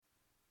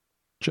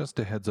Just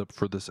a heads up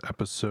for this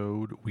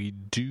episode, we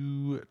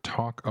do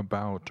talk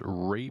about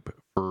rape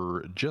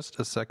for just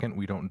a second.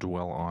 We don't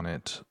dwell on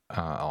it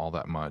all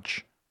that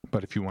much.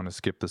 But if you want to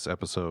skip this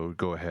episode,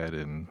 go ahead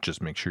and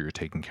just make sure you're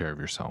taking care of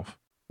yourself.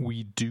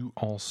 We do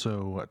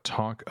also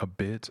talk a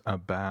bit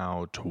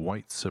about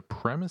white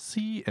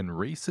supremacy and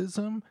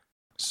racism.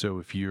 So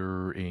if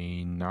you're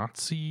a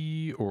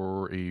Nazi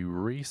or a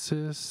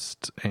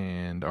racist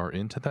and are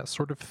into that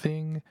sort of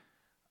thing,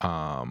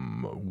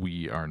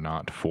 we are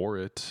not for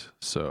it,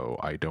 so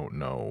I don't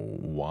know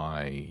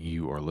why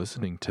you are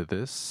listening to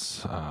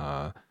this.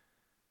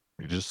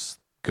 Just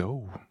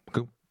go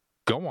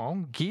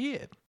on,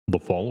 get. The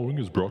following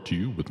is brought to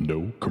you with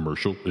no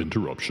commercial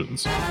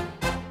interruptions.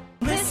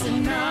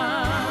 Listen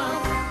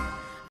up.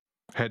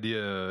 Had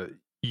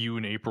you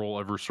and April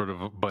ever sort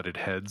of butted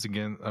heads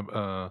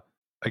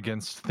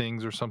against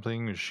things or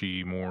something? Is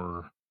she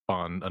more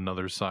on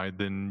another side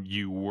than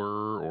you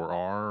were or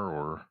are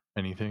or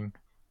anything?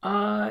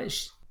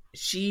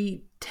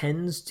 She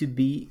tends to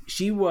be,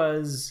 she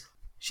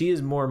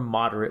is more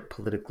moderate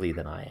politically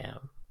than I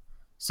am.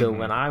 So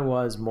when I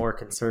was more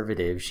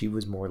conservative, she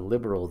was more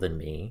liberal than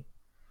me.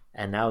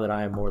 And now that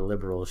I am more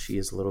liberal, she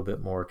is a little bit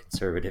more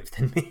conservative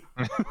than me.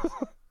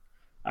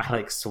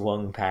 I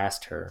swung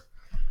past her.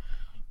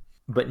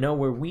 But no,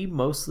 where we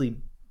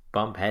mostly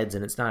bump heads,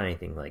 and it's not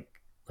anything like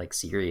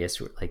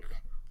serious,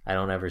 I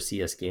don't ever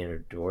see us getting a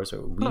divorce,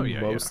 or we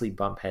mostly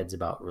bump heads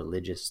about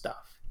religious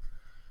stuff.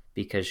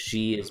 Because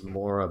she is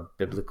more a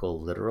biblical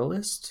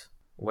literalist,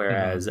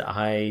 whereas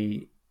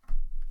I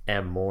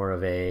am more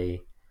of a,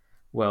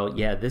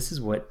 this is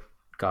what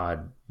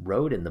God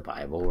wrote in the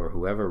Bible, or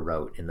whoever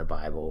wrote in the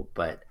Bible.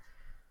 But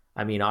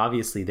I mean,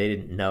 obviously they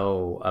didn't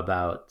know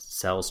about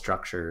cell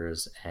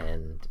structures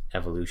and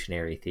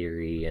evolutionary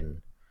theory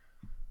and,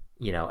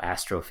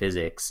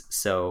 astrophysics.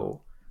 So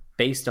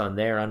based on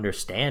their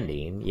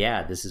understanding,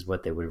 this is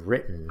what they would have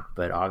written.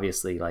 But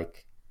obviously,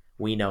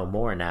 we know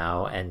more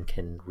now and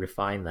can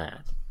refine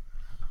that.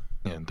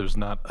 And there's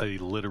not a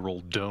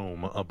literal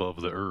dome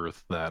above the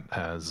earth that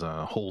has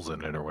holes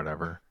in it or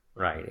whatever.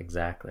 Right,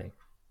 exactly.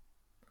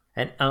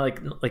 And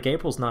like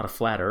April's not a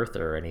flat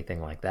earther or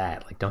anything like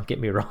that. Don't get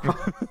me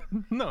wrong.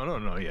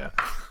 No, yeah.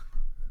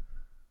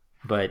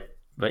 But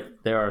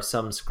there are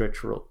some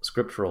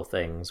scriptural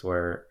things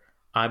where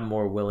I'm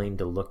more willing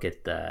to look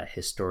at the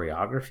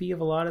historiography of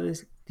a lot of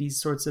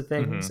these sorts of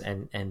things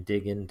and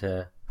dig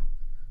into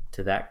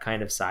that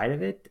kind of side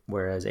of it,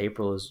 whereas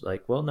April is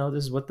like, well, no,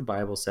 this is what the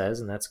Bible says,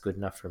 and that's good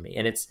enough for me.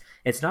 And it's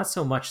not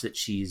so much that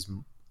she's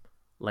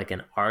like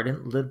an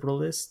ardent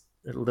literalist.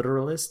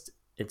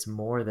 It's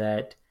more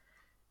that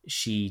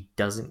she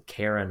doesn't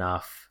care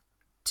enough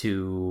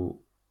to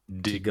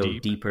go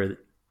deeper.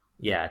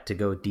 Yeah, to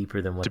go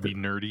deeper than what be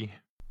nerdy.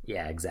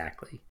 Yeah,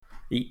 exactly.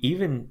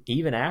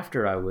 Even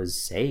after I was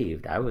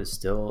saved, I was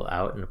still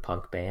out in a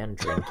punk band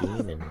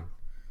drinking and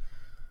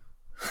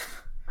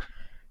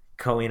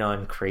going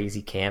on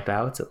crazy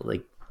campouts at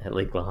Lake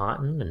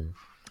Lahontan. And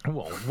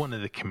well, one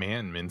of the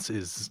commandments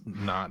is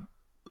not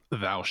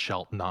thou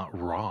shalt not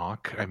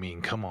rock. I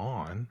mean, come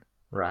on.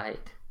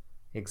 Right.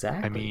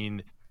 Exactly. I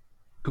mean,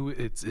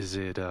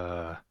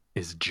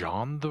 is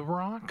John the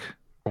rock,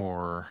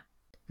 or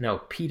no,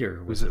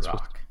 Peter was the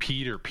rock.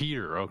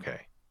 Peter,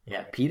 okay.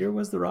 Yeah, Peter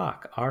was the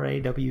rock.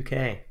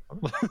 RAWK.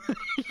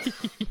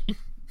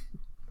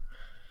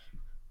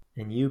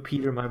 And you,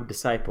 Peter, my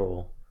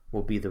disciple,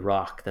 will be the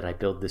rock that I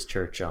build this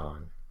church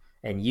on.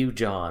 And you,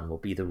 John, will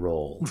be the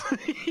roll.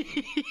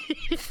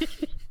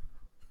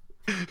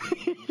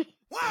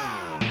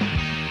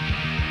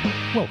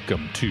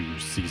 Welcome to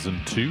Season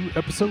 2,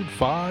 Episode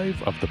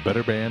 5 of the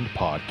Better Band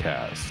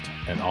Podcast,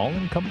 an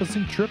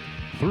all-encompassing trip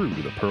through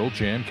the Pearl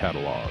Jam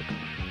catalog.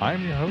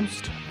 I'm your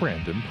host,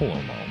 Brandon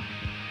Palomo.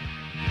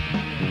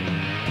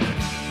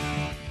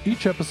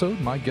 Each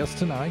episode, my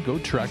guest and I go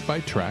track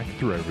by track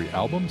through every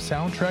album,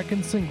 soundtrack,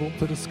 and single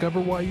to discover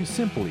why you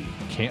simply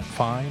can't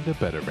find a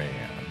better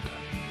band.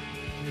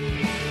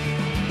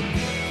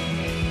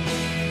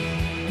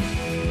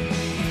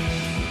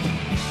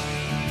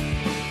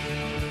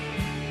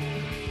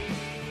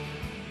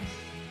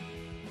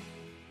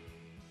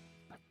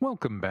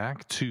 Welcome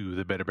back to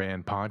the Better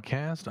Band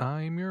Podcast.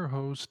 I'm your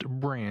host,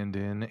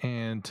 Brandon,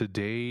 and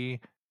today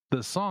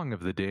the song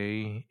of the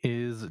day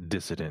is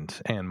Dissident,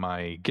 and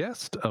my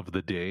guest of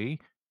the day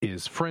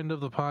is friend of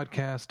the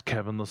podcast,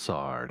 Kevin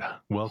Lassard.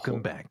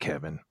 Welcome back,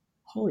 Kevin.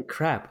 Holy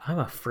crap, I'm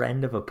a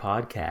friend of a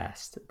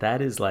podcast.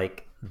 That is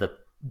like the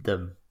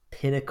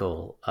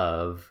pinnacle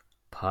of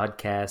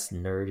podcast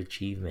nerd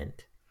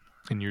achievement.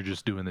 And you're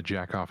just doing the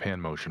jack off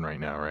hand motion right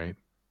now, right?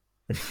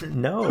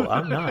 No,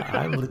 I'm not.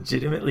 I'm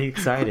legitimately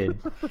excited.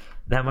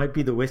 That might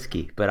be the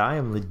whiskey, but I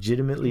am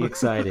legitimately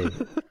excited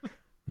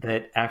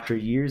that after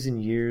years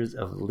and years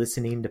of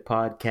listening to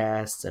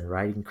podcasts and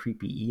writing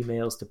creepy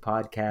emails to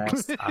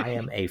podcasts, I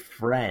am a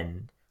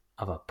friend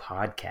of a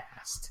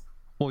podcast.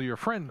 Well, you're a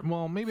friend.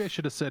 Well, maybe I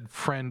should have said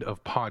friend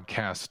of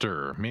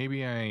podcaster.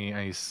 Maybe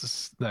I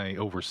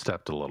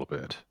overstepped a little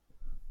bit.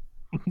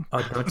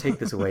 Oh, don't take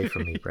this away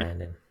from me,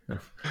 Brandon.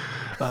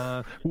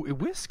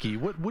 Whiskey.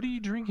 What are you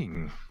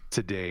drinking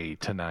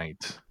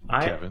tonight,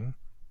 I Kevin?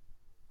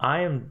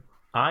 I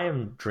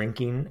am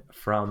drinking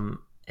from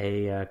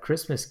a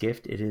Christmas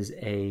gift. It is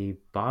a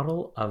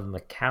bottle of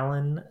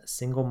Macallan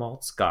single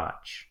malt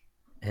Scotch,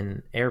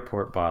 an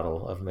airport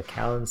bottle of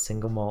Macallan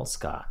single malt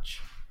Scotch.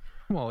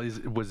 Well,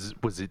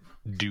 was it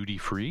duty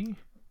free?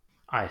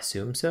 I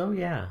assume so.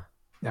 Yeah.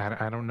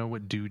 I don't know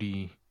what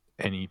duty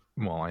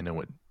well, I know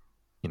what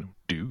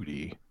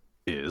duty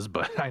is,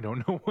 but I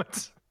don't know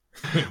what's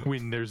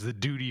when there's the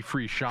duty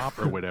free shop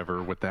or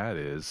whatever what that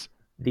is.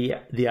 The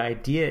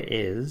idea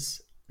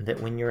is that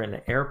when you're in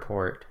an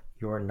airport,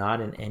 you are not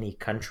in any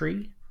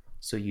country,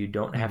 so you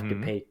don't have to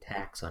pay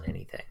tax on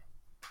anything.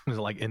 Is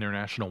it like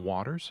international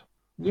waters?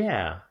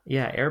 Yeah,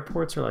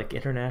 airports are like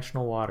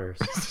international waters.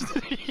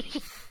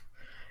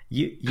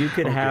 You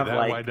could have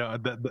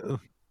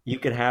you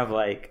could have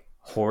like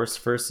horse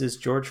versus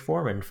George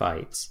Foreman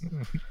fights.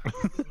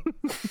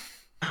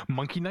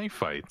 Monkey knife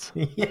fights.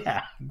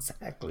 Yeah,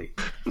 exactly.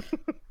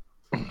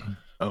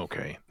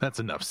 Okay, that's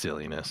enough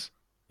silliness.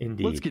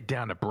 Indeed. Let's get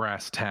down to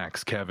brass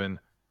tacks, Kevin.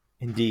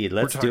 Indeed,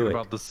 let's do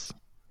it.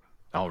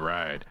 All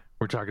right.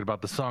 We're talking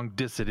about the song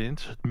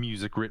Dissident,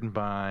 music written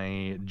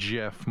by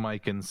Jeff,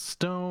 Mike, and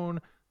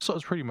Stone. So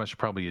it's pretty much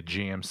probably a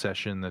jam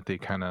session that they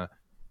kind of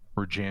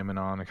were jamming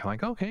on and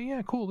kind of like, okay,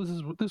 yeah, cool.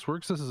 This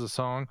works. This is a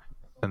song.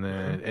 And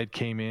then Ed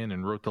came in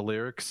and wrote the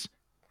lyrics.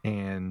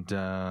 And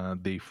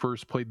they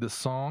first played this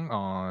song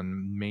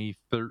on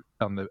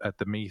at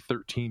the May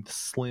 13th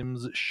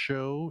Slims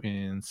show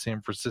in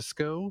San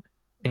Francisco.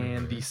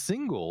 And the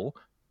single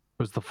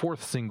was the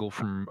fourth single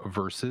from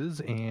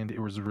Versus, and it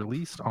was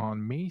released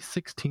on May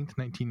 16th,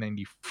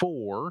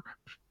 1994.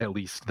 At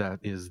least that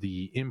is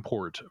the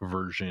import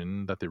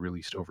version that they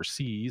released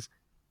overseas.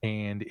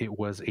 And it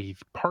was a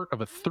part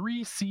of a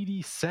 3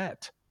 CD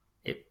set.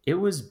 It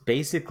was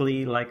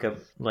basically like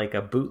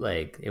a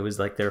bootleg. It was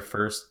like their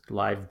first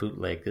live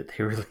bootleg that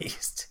they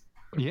released.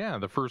 Yeah,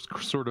 the first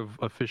sort of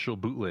official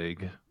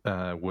bootleg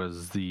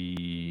was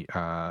the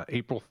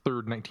April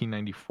 3rd,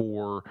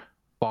 1994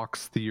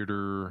 Fox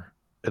Theater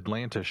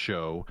Atlanta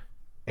show,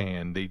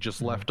 and they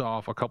just left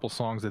off a couple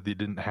songs that they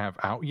didn't have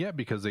out yet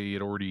because they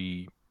had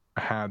already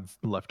had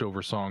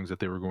leftover songs that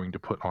they were going to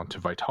put onto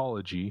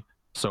Vitology.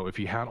 So if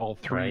you had all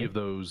three of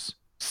those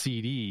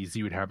CDs,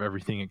 you would have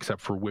everything except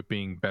for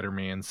Whipping, Better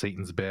Man,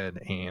 Satan's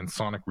Bed, and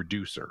Sonic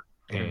Reducer.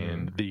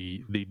 And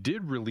they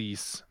did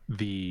release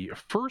the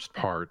first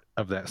part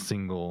of that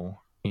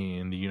single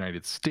in the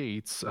United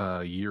States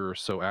a year or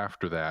so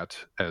after that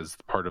as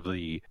part of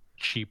the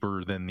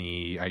cheaper than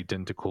the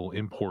identical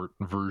import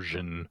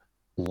version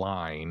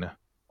line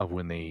of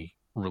when they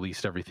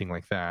released everything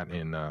like that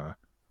in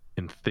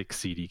thick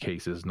CD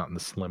cases, not in the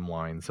slim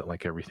lines that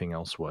like everything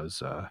else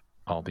was.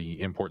 All the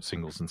import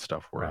singles and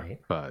stuff were.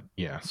 Right. But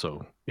yeah,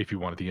 so if you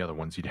wanted the other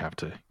ones, you'd have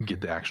to get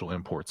the actual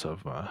imports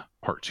of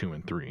part 2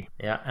 and 3.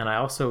 Yeah, and I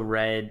also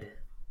read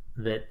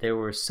that there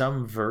were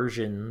some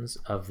versions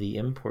of the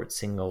import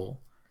single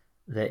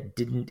that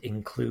didn't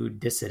include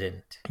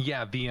Dissident.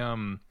 Yeah,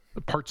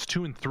 the parts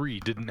 2 and 3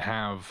 didn't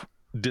have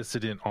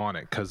Dissident on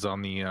it because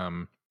on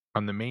the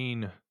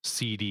main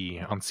CD,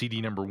 on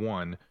CD number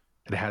 1,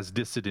 it has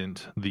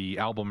Dissident, the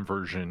album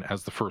version,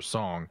 as the first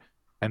song.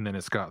 And then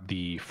it's got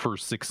the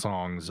first 6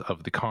 songs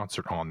of the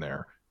concert on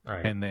there.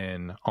 Right. And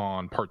then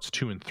on parts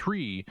 2 and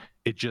 3,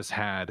 it just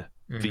had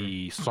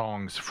the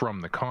songs from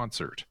the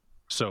concert.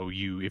 So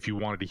if you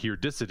wanted to hear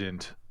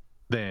Dissident,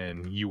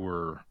 then you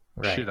were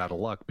shit out of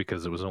luck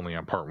because it was only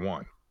on part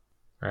 1.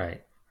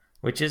 Right.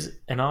 Which is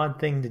an odd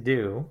thing to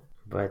do,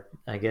 but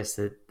I guess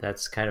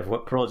that's kind of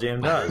what Pearl Jam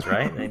does,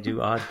 right? They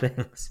do odd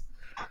things.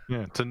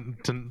 Yeah,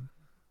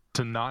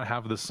 to not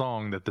have the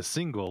song that the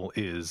single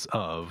is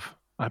of.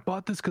 I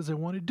bought this because I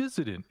wanted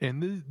Dissident,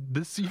 and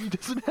the CD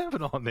doesn't have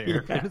it on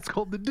there, and it's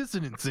called the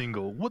Dissident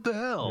single. What the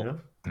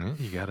hell?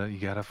 Yeah, you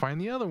gotta find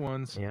the other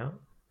ones. Yeah,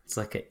 it's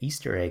like an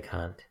Easter egg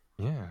hunt.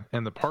 Yeah,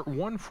 and the part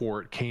 1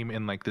 for it came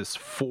in like this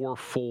 4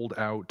 fold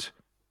out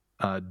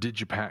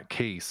digipack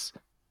case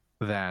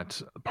that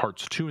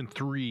parts 2 and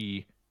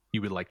 3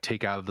 you would like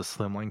take out of the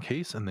slimline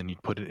case, and then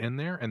you'd put it in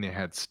there, and they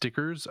had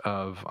stickers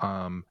of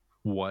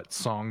what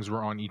songs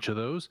were on each of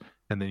those,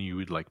 and then you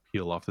would like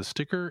peel off the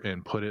sticker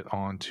and put it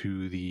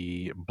onto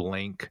the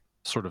blank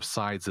sort of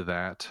sides of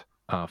that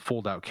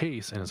fold out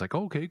case, and it's like,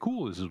 okay,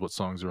 cool, this is what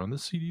songs are on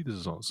this CD, this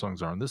is what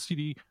songs are on this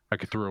CD. I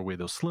could throw away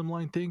those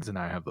slimline things, and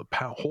I have the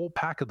whole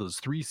pack of those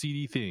 3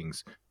 CD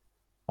things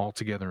all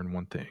together in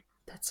one thing.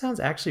 That sounds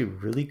actually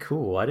really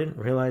cool. I didn't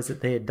realize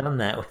that they had done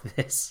that with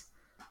this.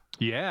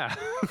 Yeah.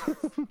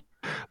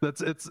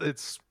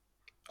 it's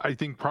I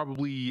think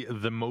probably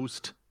the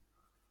most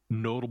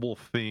notable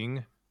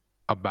thing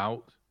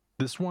about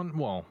this one.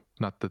 Well,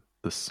 not that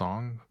the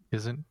song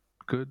isn't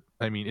good.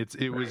 I mean,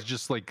 it was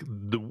just like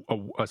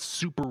a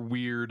super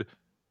weird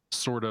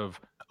sort of,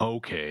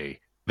 okay,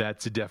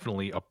 that's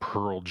definitely a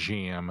Pearl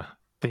Jam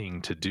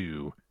thing to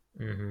do,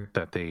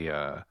 that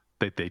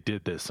they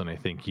did this. And I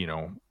think,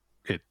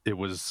 it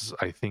was,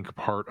 I think,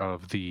 part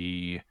of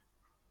the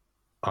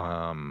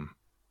what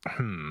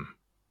am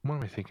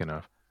I thinking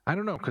of? I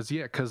don't know,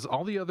 because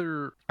all the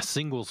other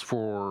singles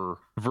for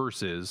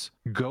Versus,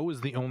 Go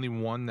is the only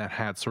one that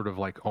had sort of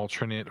like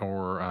alternate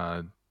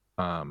or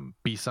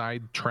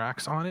B-side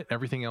tracks on it.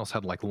 Everything else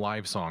had like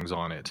live songs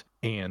on it.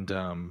 And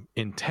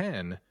in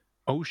 10,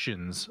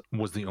 Oceans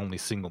was the only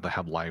single that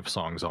had live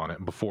songs on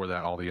it. Before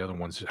that, all the other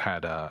ones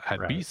had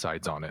Right.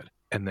 B-sides on it.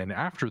 And then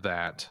after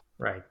that,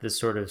 Right, this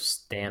sort of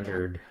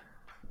standard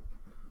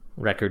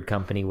record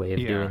company way of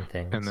doing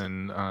things. and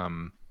then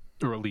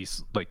or at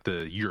least like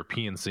the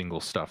European single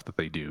stuff that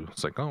they do.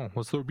 It's like, oh,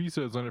 let's throw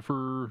B-sides on it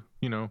for,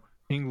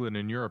 England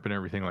and Europe and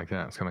everything like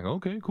that. It's kind of like,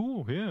 okay,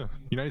 cool, yeah.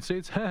 United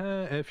States,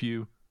 haha, F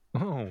you.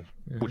 Oh,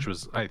 which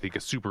was, I think, a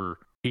super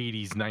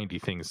 80s,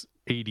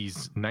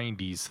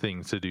 90s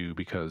thing to do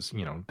because,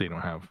 they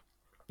don't have,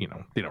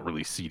 they don't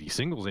release CD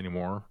singles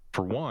anymore,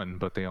 for one,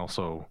 but they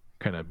also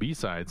kind of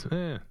B-sides.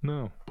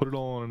 No, put it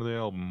all onto the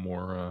album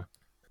or...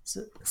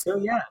 So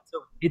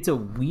it's a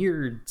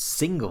weird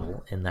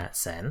single in that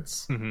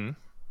sense. Mm-hmm.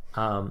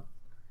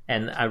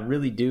 And I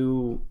really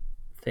do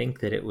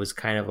think that it was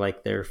kind of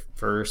like their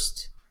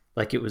first,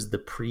 like it was the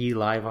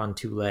pre-Live on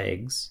Two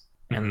Legs,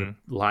 and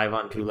Live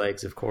on Two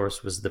Legs, of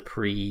course, was the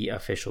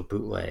pre-official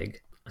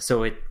bootleg.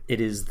 So it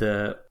is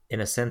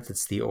in a sense,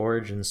 it's the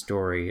origin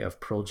story of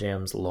Pearl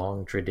Jam's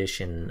long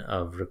tradition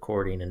of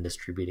recording and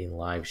distributing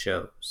live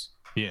shows.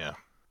 Yeah.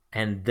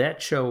 And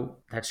that show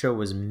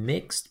was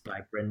mixed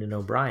by Brendan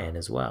O'Brien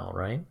as well,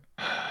 right?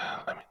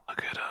 Let me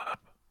look it up.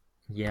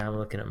 Yeah, I'm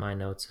looking at my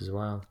notes as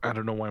well. I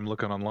don't know why I'm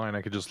looking online.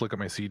 I could just look at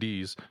my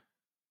CDs.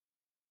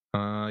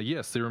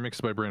 Yes, they were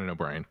mixed by Brendan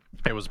O'Brien.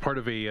 It was part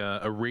of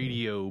a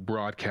radio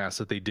broadcast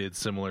that they did,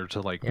 similar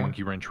to like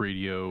Monkey Wrench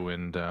Radio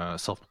and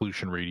Self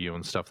Pollution Radio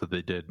and stuff that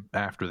they did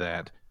after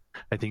that.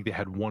 I think they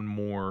had one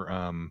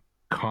more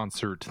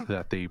concert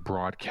that they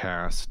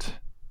broadcast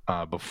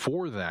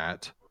before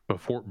that.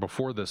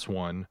 Before this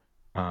one,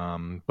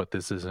 but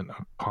this isn't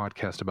a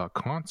podcast about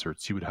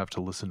concerts. You would have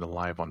to listen to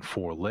Live on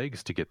Four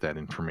Legs to get that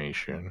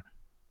information.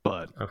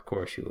 But of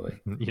course you would.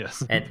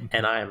 Yes,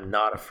 and I am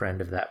not a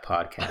friend of that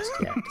podcast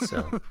yet.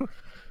 So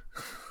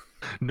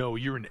no,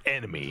 you're an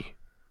enemy.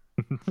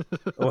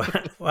 Well,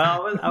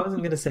 I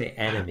wasn't going to say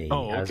enemy.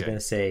 Oh, okay. I was going to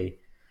say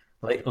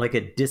like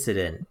a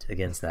dissident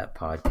against that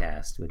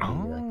podcast would be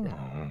like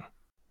that.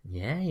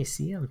 Yeah, you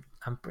see, I'm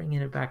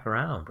bringing it back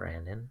around,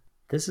 Brandon.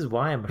 This is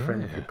why I'm a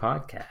friend of your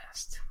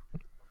podcast.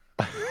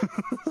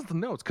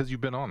 No, it's because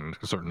you've been on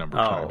a certain number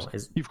of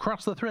times. You've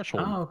crossed the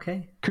threshold. Oh,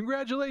 okay.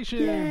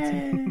 Congratulations.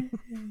 Yay.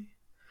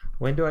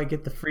 When do I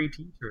get the free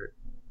t-shirt?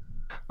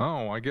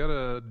 Oh, I got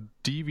a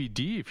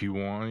DVD if you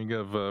want.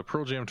 You got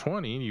Pearl Jam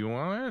 20. You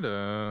want it?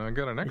 I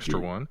got an extra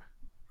one.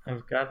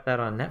 I've got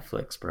that on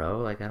Netflix, bro.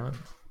 Like, I don't...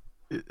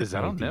 Is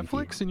that on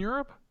Netflix in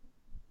Europe?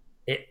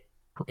 It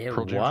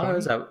Pearl Jam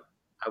was. 20?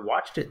 I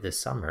watched it this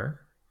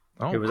summer.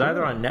 Oh, it was cool.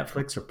 either on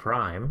Netflix or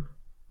Prime.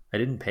 I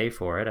didn't pay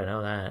for it. I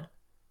know that.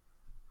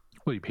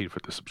 Well, you paid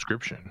for the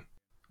subscription.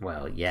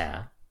 Well,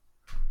 yeah.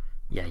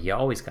 Yeah, you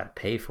always got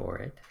to pay for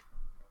it.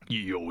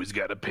 You always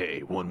got to pay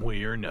one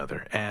way or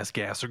another. Ass,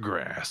 gas, or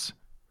grass.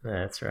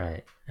 That's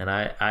right. And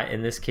I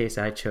in this case,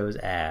 I chose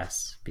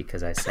ass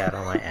because I sat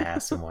on my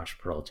ass and watched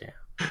Pearl Jam.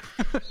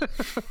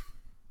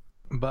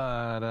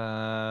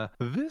 But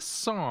this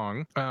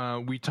song,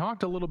 we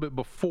talked a little bit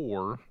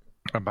before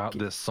about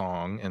this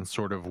song and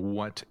sort of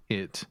what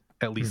it,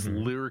 at least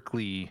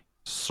lyrically,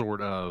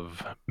 sort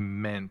of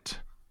meant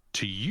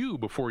to you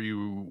before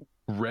you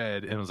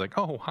read and was like,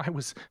 oh, I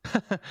was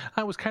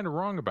kind of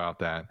wrong about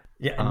that.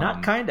 Yeah,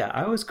 not kinda.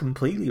 I was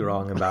completely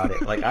wrong about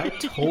it. Like, I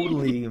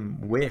totally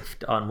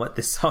whiffed on what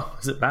this song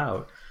was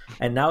about.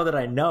 And now that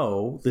I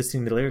know,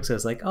 listening to the lyrics, I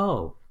was like,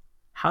 oh,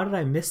 how did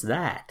I miss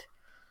that?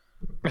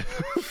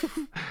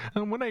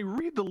 And when I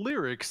read the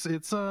lyrics,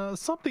 it's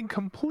something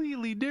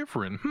completely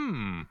different.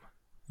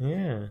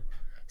 Yeah.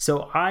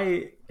 So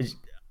I'm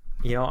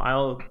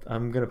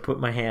going to put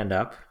my hand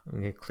up. I'm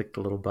going to click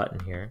the little button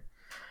here.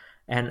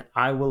 And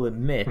I will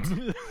admit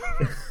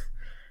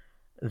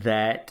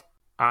that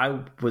I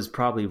was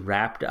probably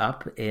wrapped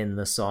up in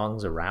the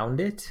songs around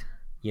it,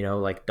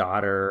 like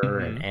Daughter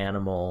and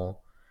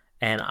Animal.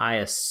 And I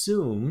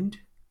assumed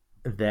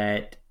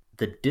that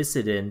the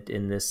dissident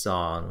in this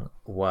song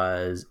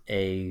was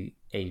a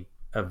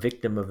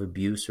victim of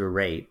abuse or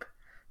rape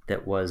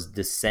that was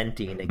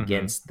dissenting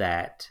against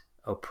that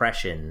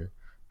oppression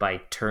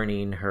by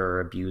turning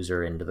her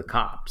abuser into the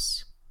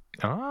cops.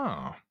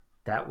 Oh.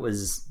 That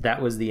was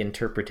the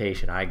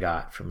interpretation I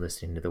got from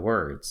listening to the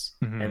words.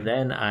 And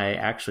then I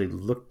actually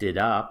looked it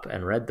up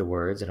and read the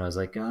words, and I was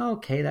like, oh,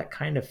 okay, that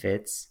kind of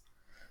fits.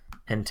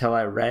 Until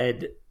I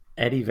read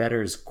Eddie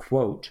Vedder's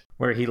quote,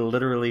 where he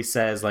literally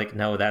says, like,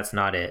 no, that's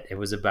not it. It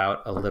was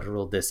about a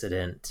literal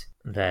dissident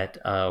that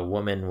a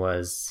woman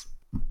was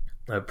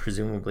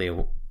presumably,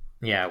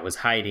 was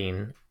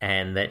hiding,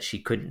 and that she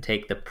couldn't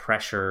take the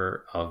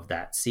pressure of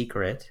that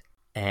secret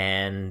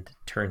and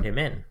turned him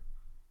in.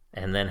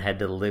 And then had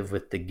to live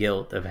with the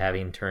guilt of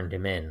having turned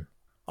him in.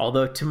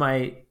 Although to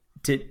my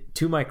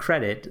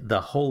credit, the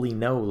holy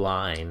no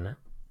line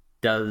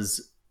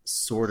does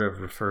sort of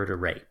refer to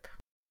rape.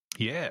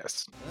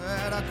 Yes.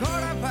 At a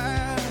quarter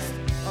past,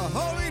 a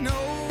holy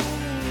note.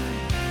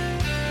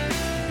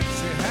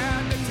 She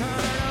had to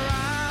turn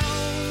around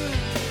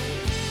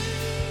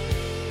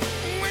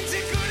when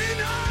she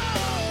couldn't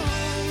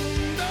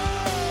hold.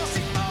 No,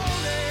 she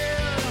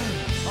folded.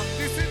 A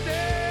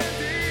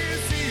dissident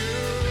is here.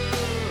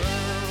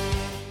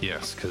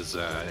 Yes, because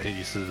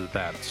he says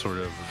that sort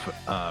of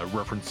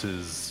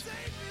references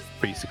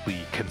basically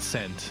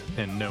consent,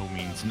 and no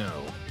means no.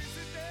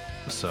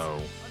 So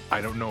I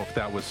don't know if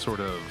that was sort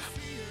of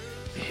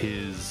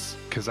his,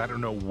 because I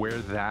don't know where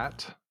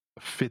that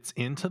fits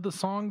into the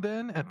song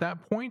then at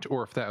that point,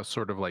 or if that was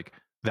sort of like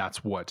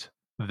that's what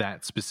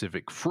that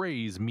specific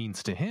phrase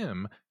means to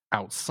him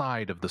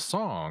outside of the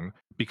song.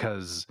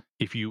 Because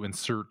if you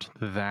insert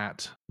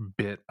that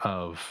bit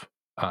of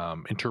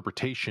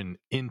interpretation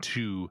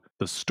into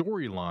the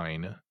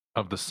storyline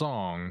of the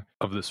song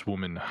of this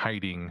woman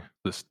hiding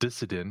this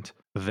dissident,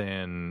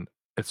 then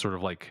it's sort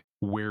of like,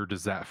 where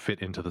does that fit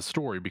into the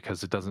story?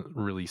 Because it doesn't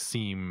really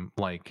seem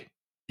like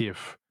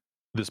if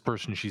this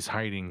person she's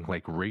hiding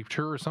like raped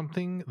her or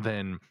something,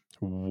 then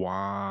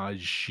why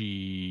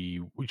she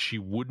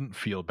wouldn't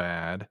feel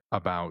bad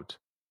about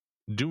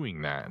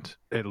doing that,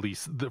 at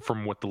least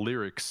from what the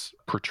lyrics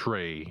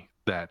portray,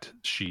 that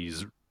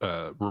she's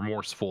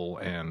remorseful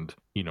and,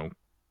 you know,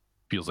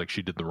 feels like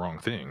she did the wrong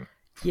thing.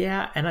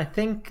 Yeah, and I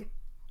think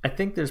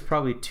there's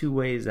probably two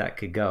ways that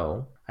could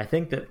go. I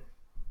think that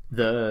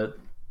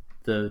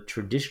the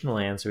traditional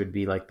answer would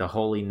be like the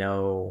holy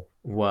no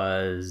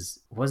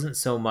wasn't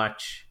so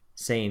much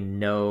saying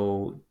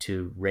no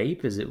to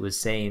rape as it was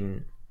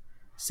saying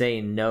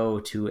no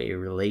to a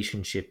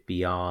relationship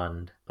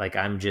beyond, like,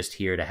 I'm just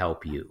here to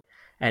help you.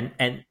 And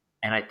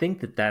I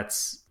think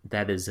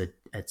that is a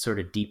sort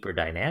of deeper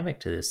dynamic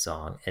to this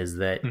song, is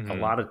that a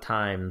lot of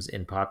times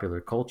in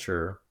popular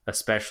culture,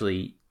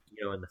 especially,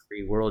 you know, in the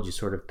free world, you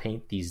sort of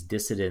paint these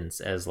dissidents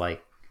as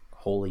like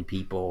holy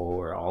people who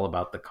are all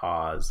about the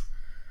cause.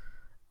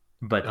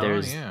 But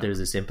there's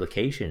this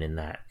implication in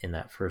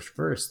that first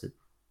verse that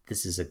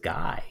this is a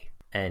guy,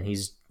 and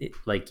he's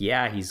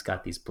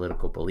got these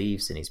political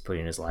beliefs and he's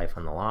putting his life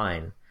on the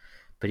line,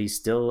 but he's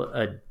still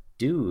a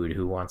dude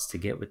who wants to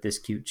get with this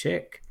cute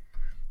chick,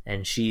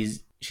 and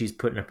she's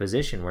put in a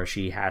position where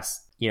she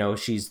has, you know,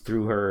 she's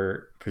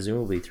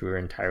presumably through her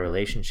entire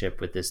relationship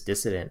with this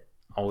dissident,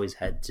 always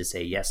had to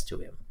say yes to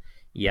him.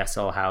 Yes,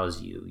 I'll house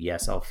you.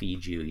 Yes, I'll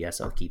feed you.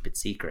 Yes, I'll keep it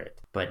secret.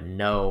 But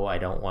no, I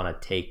don't want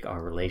to take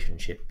our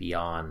relationship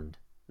beyond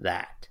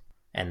that.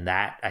 And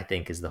that, I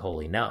think, is the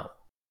holy no.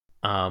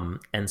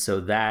 And so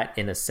that,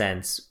 in a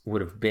sense, would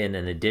have been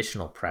an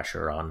additional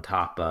pressure on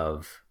top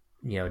of,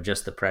 you know,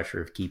 just the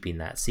pressure of keeping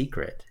that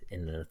secret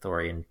in an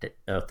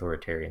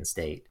authoritarian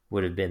state,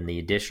 would have been the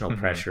additional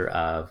pressure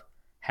of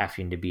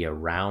having to be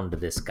around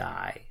this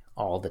guy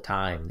all the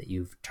time that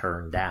you've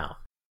turned down.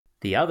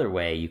 The other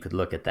way you could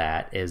look at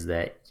that is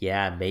that,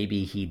 yeah,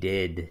 maybe he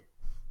did,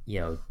 you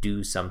know,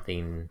 do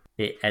something,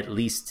 at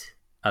least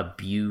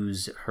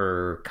abuse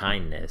her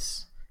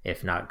kindness,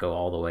 if not go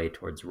all the way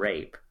towards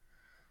rape.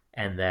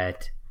 And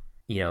that,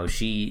 you know,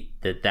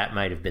 that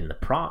might have been the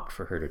prompt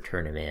for her to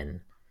turn him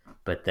in,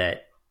 but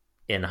that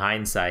in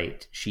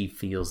hindsight, she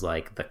feels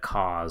like the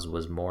cause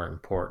was more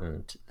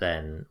important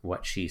than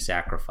what she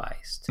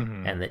sacrificed,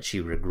 and that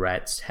she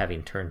regrets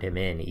having turned him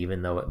in,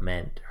 even though it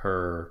meant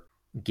her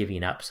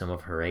giving up some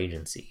of her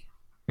agency.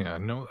 Yeah,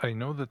 no, I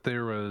know that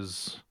there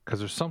was, because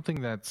there's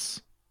something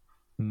that's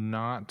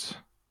not,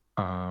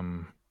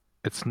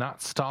 it's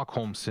not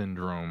Stockholm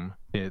syndrome.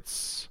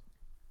 It's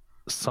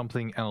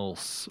something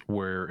else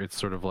where it's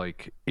sort of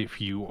like if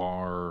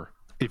you're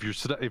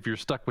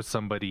stuck with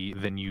somebody,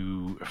 then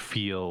you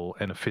feel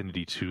an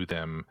affinity to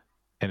them,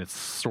 and it's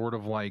sort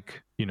of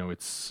like, you know,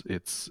 it's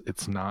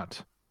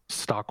not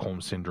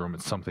Stockholm syndrome.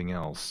 It's something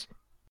else.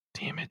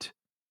 Damn it.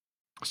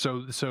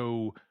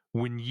 So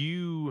when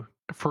you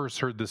first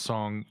heard this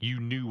song, you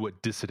knew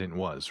what dissident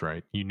was,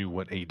 right? You knew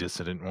what a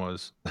dissident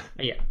was?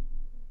 Yeah.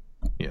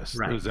 Yes.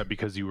 Right. Was that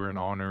because you were in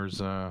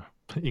honors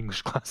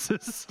English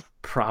classes?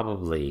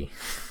 Probably.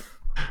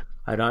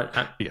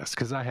 Yes,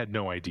 because I had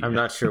no idea. I'm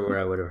not sure where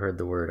I would have heard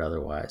the word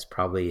otherwise.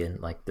 Probably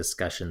in like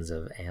discussions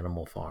of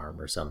Animal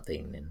Farm or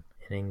something in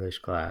English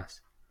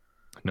class.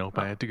 Nope,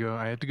 I had to go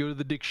to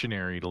the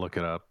dictionary to look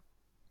it up.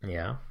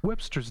 Yeah.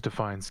 Webster's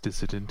defines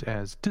dissident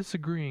as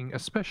disagreeing,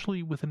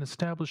 especially with an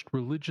established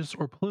religious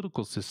or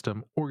political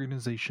system,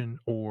 organization,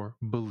 or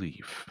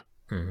belief.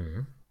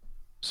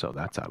 So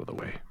that's out of the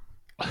way.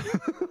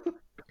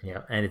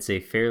 Yeah, and it's a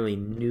fairly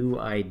new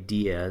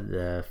idea.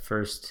 The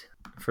first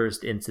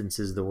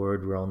instances of the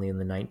word were only in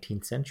the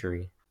 19th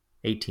century,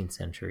 18th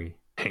century.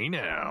 Hey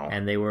now.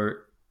 And they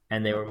were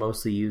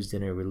mostly used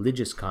in a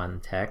religious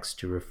context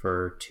to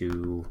refer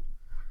to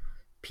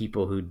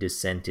people who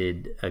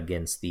dissented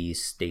against the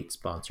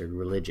state-sponsored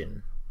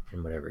religion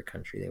in whatever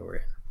country they were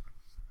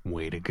in.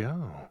 Way to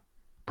go.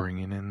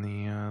 Bringing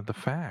in the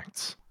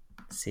facts.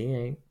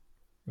 See,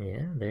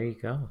 yeah, there you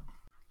go.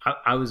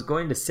 I was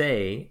going to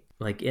say,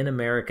 like, in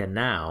America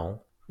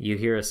now, you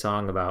hear a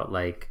song about,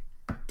 like,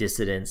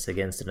 dissidents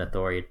against an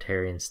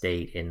authoritarian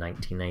state in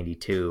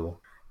 1992,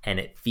 and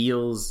it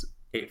feels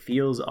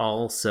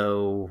all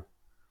so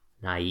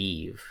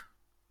naive.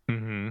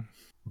 Mm-hmm.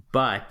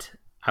 But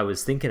I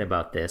was thinking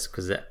about this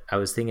because I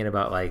was thinking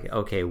about, like,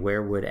 okay,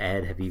 where would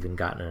Ed have even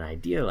gotten an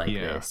idea like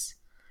this?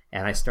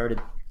 And I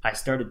started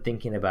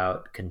thinking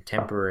about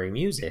contemporary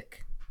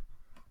music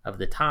of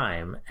the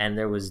time, and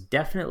there was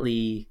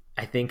definitely,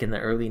 I think, in the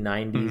early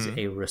 90s,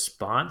 a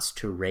response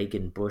to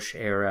Reagan-Bush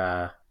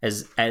era,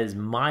 as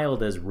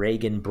mild as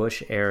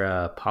Reagan-Bush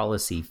era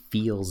policy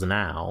feels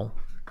now.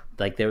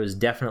 Like, there was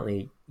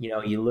definitely,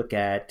 you look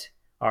at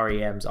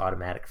REM's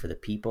Automatic for the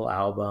People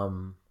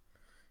album,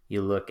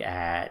 you look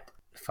at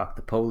Fuck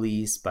the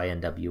Police by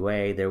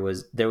NWA, there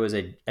was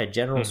a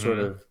general sort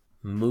of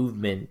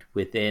movement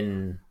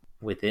within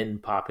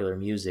popular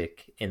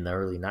music in the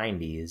early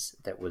 90s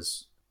that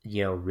was,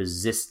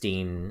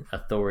 resisting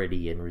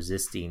authority and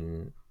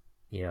resisting,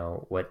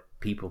 what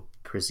people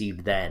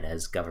perceived then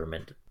as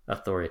government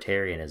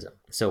authoritarianism.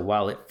 So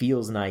while it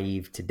feels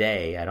naive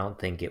today, I don't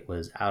think it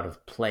was out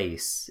of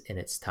place in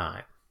its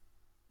time.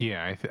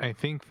 Yeah, I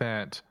think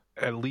that,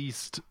 at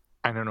least,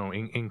 I don't know,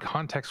 in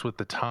context with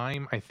the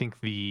time, I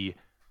think the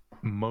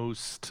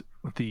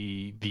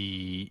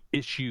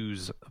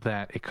issues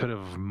that it could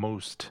have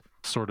most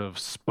sort of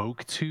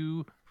spoke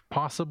to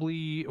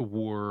possibly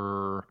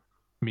were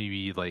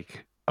maybe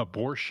like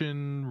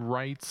abortion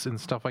rights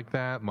and stuff like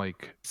that,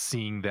 like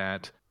seeing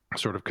that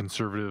sort of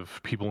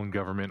conservative people in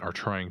government are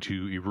trying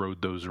to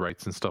erode those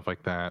rights and stuff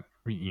like that,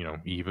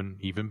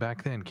 even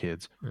back then,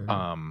 kids.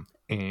 Or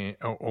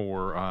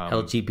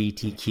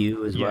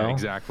LGBTQ as well. Yeah,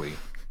 exactly.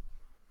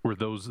 Where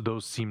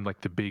those seem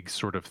like the big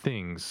sort of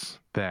things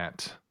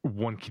that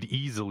one could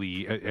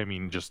easily, I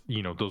mean, just,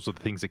 those are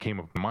the things that came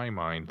up in my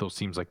mind. Those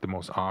seems like the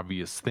most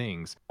obvious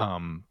things,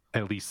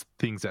 at least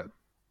things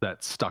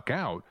that stuck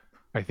out.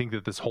 I think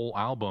that this whole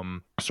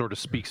album sort of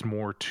speaks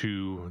more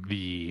to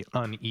the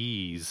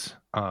unease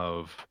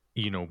of,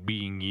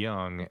 being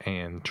young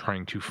and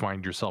trying to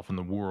find yourself in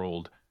the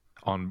world,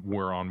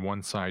 where on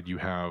one side you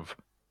have,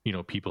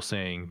 people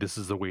saying this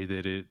is the way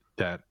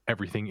that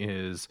everything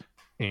is,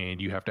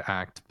 and you have to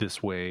act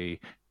this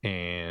way,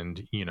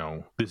 and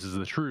this is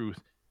the truth.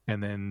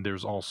 And then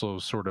there's also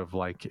sort of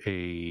like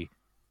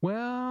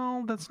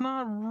well, that's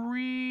not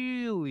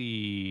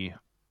really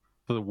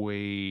the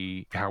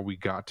way how we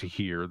got to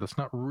here. That's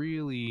not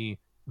really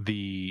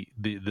the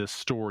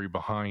story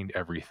behind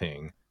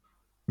everything.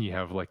 You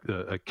have like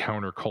a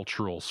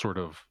countercultural sort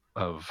of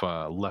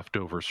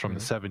leftovers from the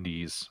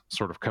 70s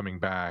sort of coming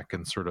back,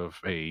 and sort of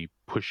a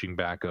pushing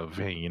back of,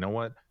 hey, you know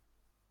what?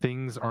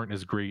 Things aren't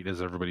as great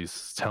as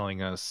everybody's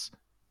telling us.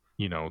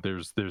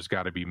 There's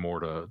got to be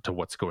more to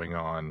what's going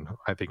on.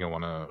 I think I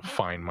want to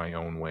find my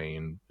own way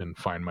and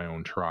find my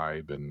own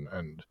tribe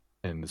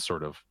and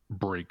sort of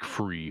break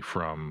free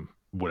from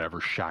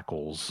whatever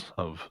shackles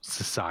of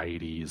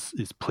society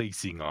is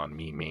placing on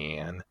me,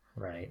 man.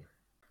 Right.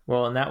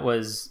 Well, and that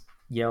was,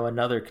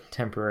 another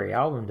contemporary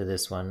album to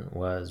this one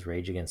was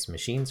Rage Against the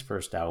Machine's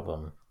first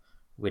album,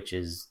 which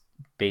is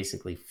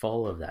basically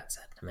full of that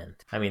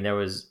sentiment. I mean, there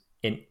was,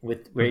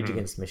 with Rage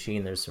Against the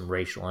Machine, there's some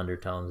racial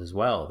undertones as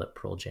well that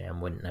Pearl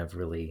Jam wouldn't have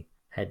really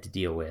had to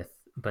deal with.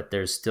 But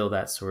there's still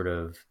that sort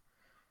of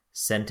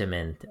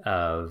sentiment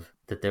of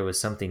that there was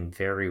something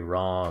very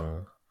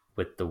wrong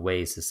with the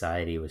way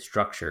society was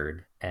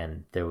structured,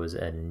 and there was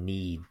a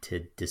need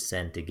to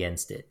dissent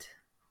against it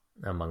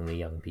among the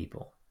young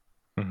people.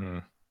 Mm-hmm.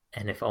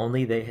 And if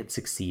only they had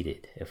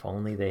succeeded, if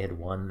only they had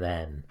won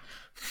then.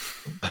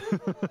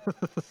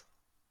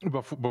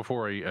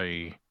 Before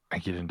I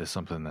get into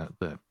something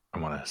that I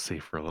want to say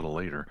for a little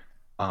later,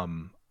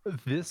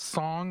 this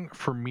song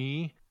for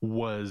me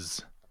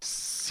was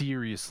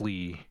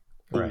seriously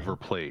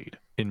overplayed.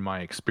 In my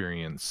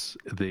experience,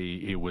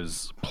 it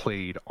was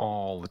played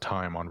all the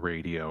time on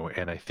radio,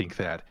 and I think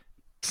that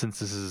since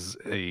this is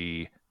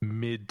a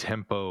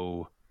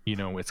mid-tempo,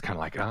 it's kind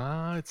of like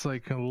it's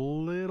like a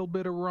little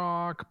bit of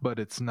rock, but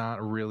it's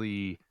not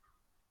really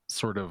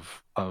sort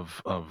of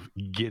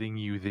getting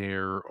you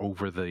there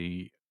over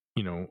the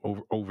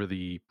over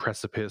the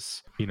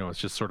precipice. It's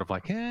just sort of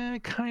like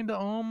kind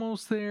of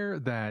almost there.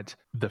 That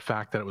the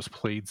fact that it was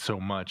played so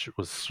much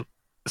was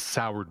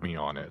soured me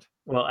on it.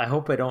 Well, I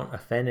hope I don't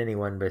offend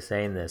anyone by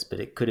saying this, but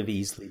it could have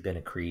easily been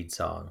a Creed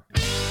song.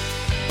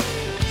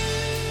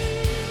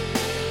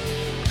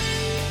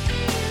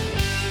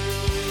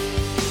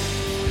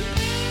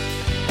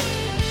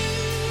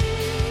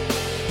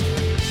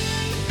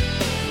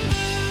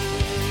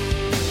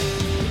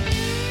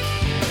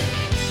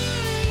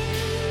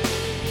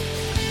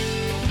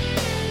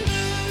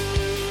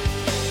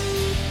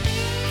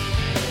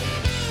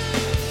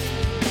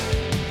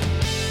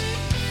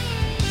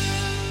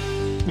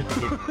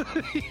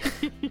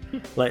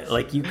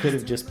 Like you could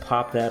have just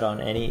popped that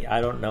on any,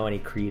 I don't know any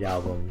Creed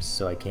albums,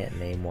 so I can't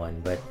name one,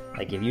 but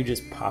like if you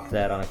just popped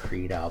that on a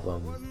Creed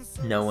album,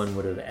 no one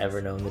would have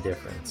ever known the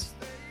difference.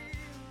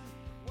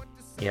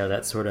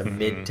 That sort of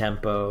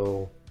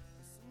mid-tempo,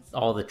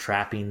 all the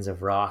trappings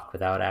of rock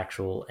without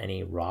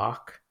any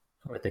rock,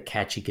 With a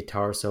catchy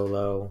guitar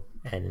solo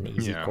and an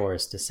easy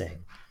chorus to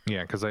sing.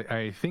 Yeah, because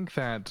I think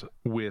that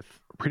with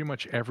pretty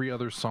much every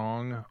other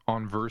song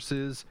on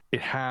Versus,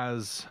 it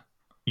has,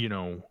 you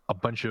know, a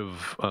bunch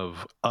of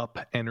up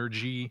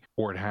energy,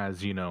 or it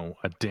has, you know,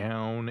 a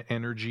down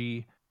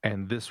energy,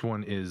 and this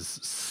one is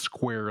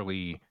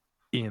squarely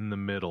in the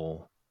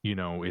middle. You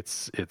know,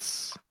 it's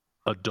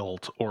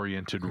adult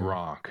oriented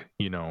rock.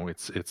 You know,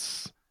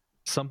 it's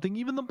something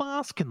even the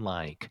boss can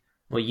like.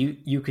 Well,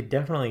 you could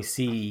definitely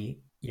see,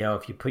 you know,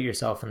 if you put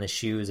yourself in the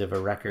shoes of a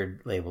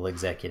record label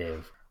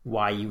executive,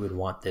 why you would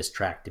want this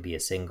track to be a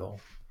single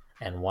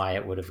and why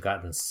it would have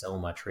gotten so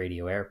much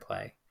radio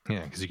airplay.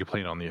 Yeah, because you can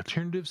play it on the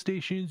alternative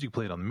stations, you can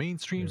play it on the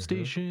mainstream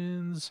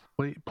stations.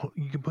 Wait,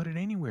 you can put it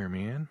anywhere,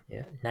 man.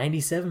 Yeah,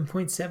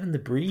 97.7 The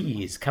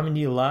Breeze, coming to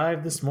you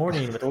live this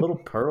morning with a little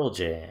Pearl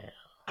Jam.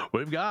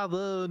 We've got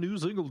the new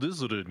single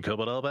Dissident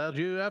coming up at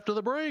you after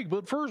the break,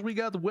 but first we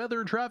got the weather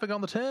and traffic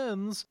on the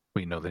 10s.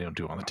 Wait, no, they don't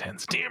do it on the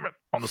 10s. Damn it!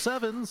 On the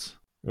 7s.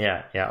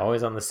 Yeah,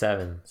 always on the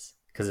 7s,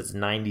 because it's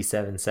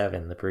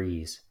 97.7 The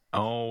Breeze.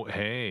 Oh,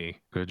 hey,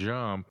 good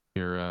job.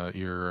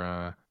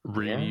 Your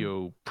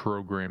radio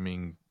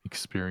programming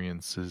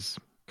experience is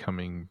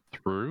coming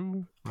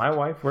through. My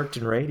wife worked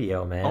in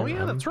radio, man. Oh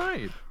yeah, that's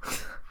right.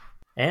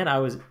 And I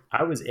was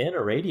in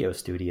a radio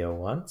studio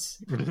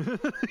once.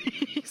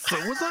 So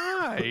was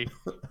I.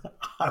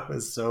 I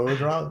was so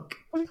drunk.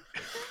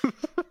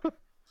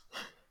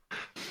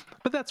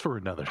 But that's for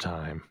another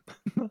time.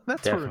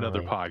 That's Definitely. for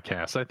another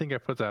podcast. I think I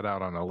put that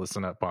out on a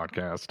Listen Up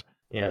podcast.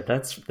 Yeah,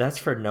 that's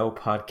for no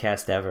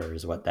podcast ever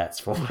is what that's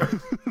for.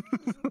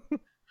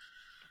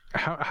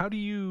 How do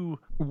you?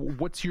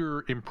 What's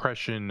your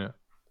impression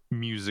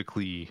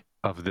musically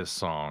of this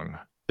song?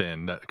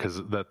 Then,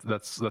 because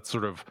that's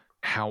sort of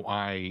how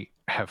I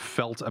have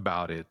felt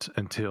about it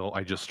until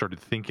I just started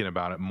thinking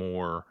about it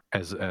more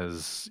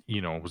as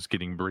you know, was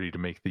getting ready to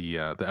make the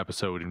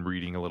episode and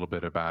reading a little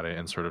bit about it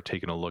and sort of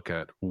taking a look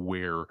at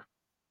where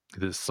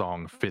this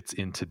song fits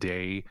in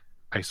today.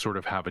 I sort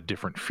of have a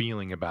different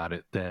feeling about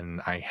it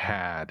than I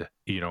had,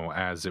 you know,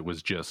 as it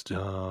was just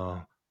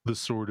the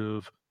sort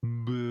of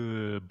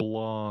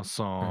blah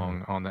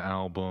song on the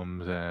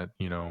album that,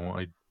 you know,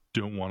 I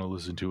don't want to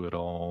listen to at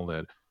all.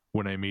 That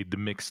when I made the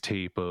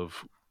mixtape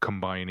of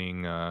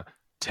combining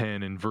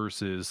 10 and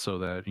Verses so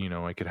that, you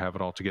know, I could have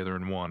it all together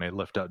in one, I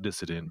left out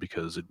Dissident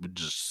because it was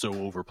just so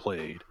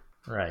overplayed.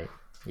 Right.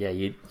 Yeah,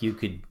 you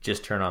could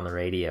just turn on the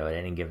radio at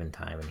any given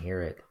time and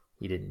hear it.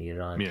 You didn't need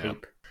it on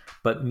tape.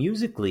 But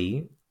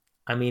musically,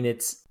 I mean,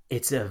 it's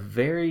a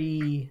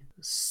very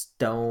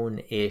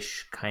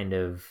Stone-ish kind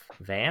of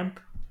vamp,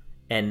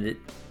 and it,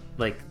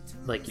 like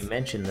you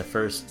mentioned, the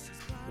first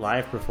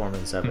live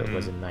performance of it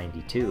was in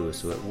 '92,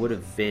 so it would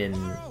have been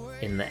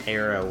in the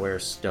era where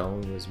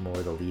Stone was more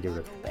the leader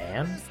of the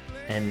band,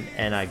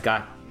 and I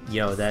got,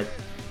 you know, that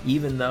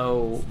even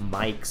though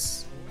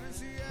Mike's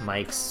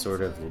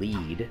sort of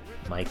lead,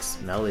 Mike's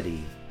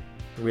melody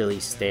really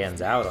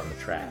stands out on the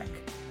track.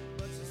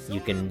 You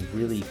can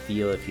really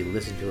feel, if you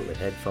listen to it with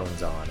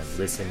headphones on and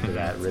listen to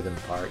that rhythm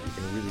part, you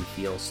can really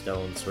feel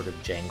Stone's sort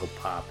of jangle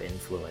pop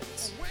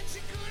influence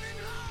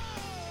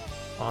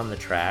on the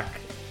track.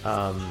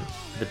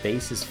 The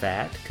bass is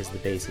fat because the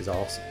bass is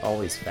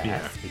always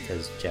fat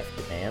because Jeff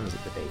demands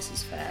that the bass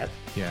is fat.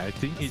 Yeah, I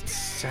think it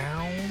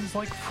sounds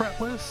like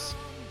fretless.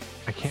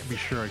 I can't be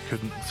sure. I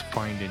couldn't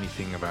find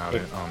anything about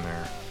it on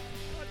there.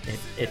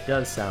 It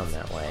does sound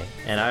that way,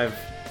 and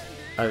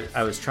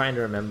I was trying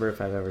to remember if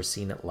I've ever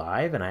seen it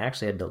live, and I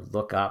actually had to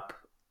look up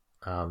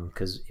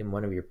because in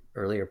one of your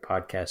earlier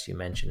podcasts you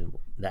mentioned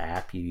the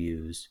app you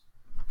use,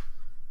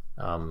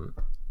 and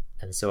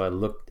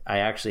so I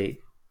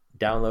actually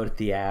downloaded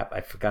the app.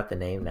 I forgot the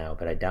name now,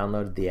 but I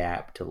downloaded the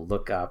app to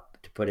look up,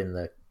 to put in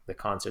the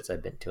concerts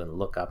I've been to and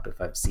look up if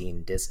I've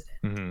seen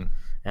Dissident,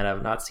 and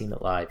I've not seen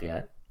it live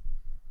yet,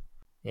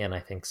 and I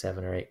think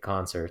 7 or 8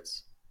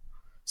 concerts.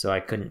 So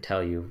I couldn't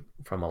tell you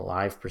from a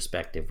live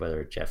perspective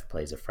whether Jeff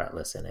plays a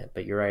fretless in it,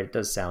 but you're right, it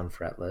does sound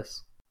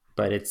fretless.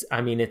 But it's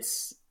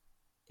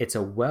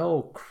a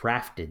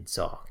well-crafted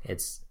song.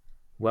 It's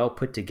well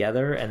put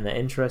together, and the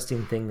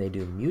interesting thing they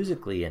do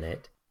musically in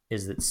it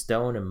is that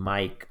Stone and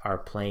Mike are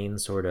playing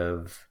sort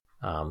of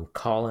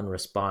call and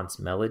response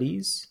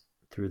melodies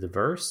through the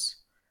verse,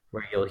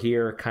 where you'll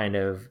hear kind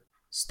of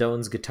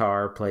Stone's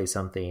guitar play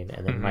something,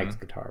 and then Mike's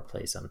guitar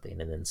play something,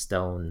 and then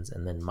Stone's,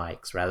 and then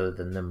Mike's. Rather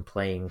than them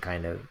playing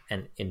kind of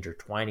an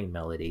intertwining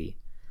melody,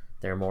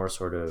 they're more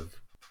sort of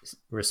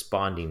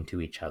responding to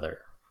each other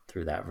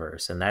through that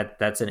verse. And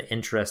that's an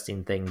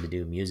interesting thing to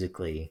do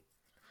musically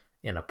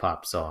in a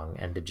pop song,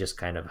 and to just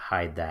kind of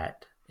hide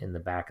that in the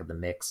back of the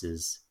mix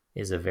is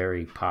a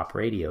very pop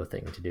radio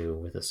thing to do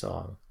with a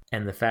song.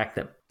 And the fact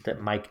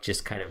that Mike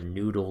just kind of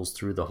noodles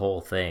through the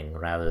whole thing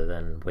rather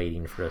than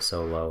waiting for a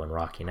solo and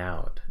rocking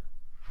out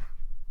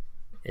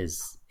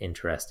is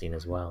interesting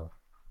as well.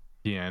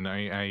 Yeah, and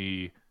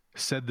I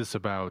said this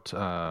about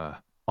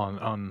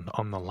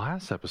on the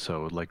last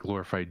episode, like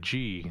Glorified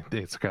G,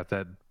 it's got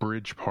that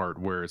bridge part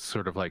where it's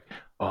sort of like,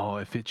 oh,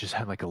 if it just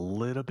had like a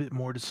little bit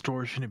more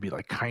distortion, it'd be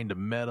like kind of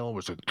metal. Where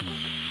it's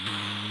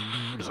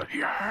like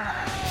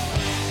yeah.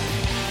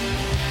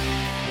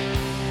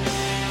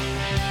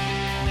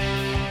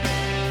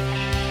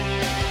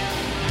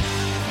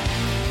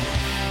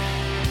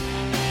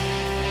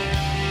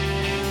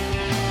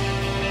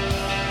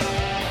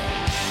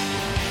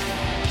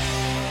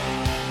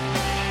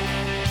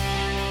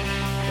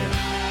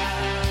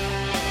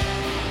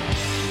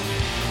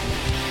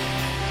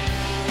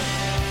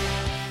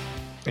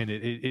 And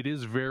it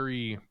is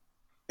very,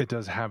 it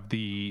does have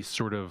the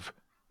sort of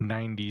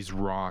 90s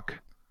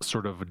rock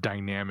sort of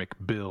dynamic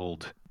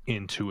build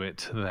into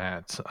it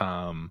that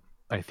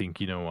I think,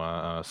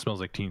 Smells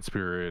Like Teen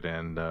Spirit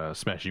and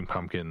Smashing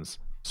Pumpkins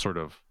sort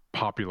of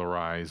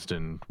popularized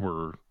and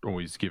were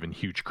always given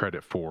huge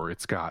credit for.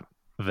 It's got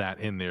that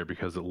in there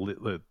because it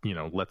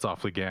lets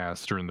off the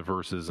gas during the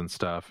verses and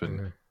stuff.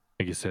 And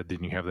like you said,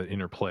 then you have that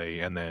interplay.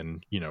 And then,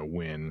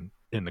 when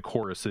in the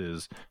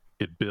choruses,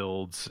 it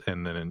builds,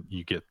 and then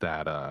you get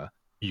that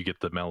you get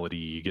the melody,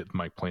 you get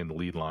Mike playing the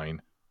lead line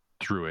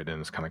through it,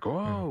 and it's kind of like,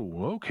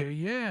 oh, okay,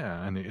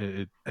 yeah.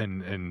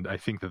 And I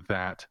think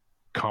that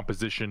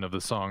composition of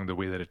the song, the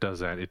way that it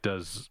does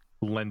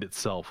lend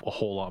itself a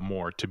whole lot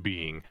more to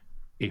being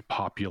a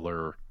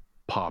popular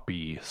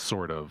poppy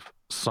sort of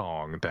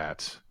song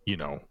that,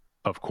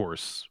 of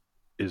course,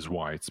 is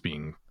why it's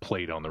being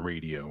played on the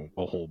radio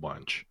a whole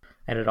bunch.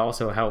 And it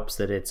also helps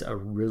that it's a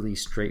really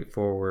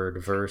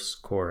straightforward verse,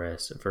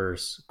 chorus,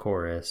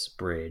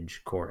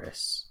 bridge,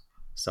 chorus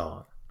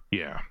song.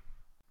 Yeah.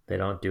 They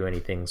don't do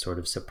anything sort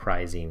of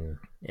surprising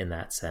in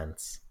that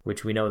sense,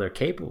 which we know they're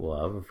capable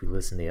of. If we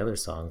listen to the other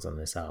songs on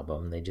this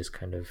album, they just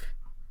kind of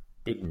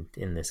didn't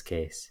in this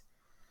case.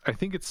 I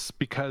think it's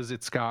because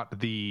it's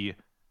definitely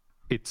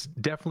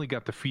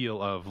got the feel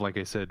of, like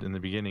I said in the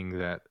beginning,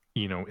 that,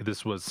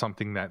 this was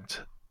something that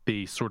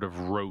they sort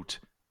of wrote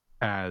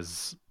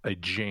as a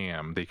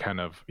jam. They kind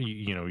of,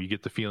 you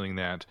get the feeling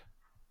that,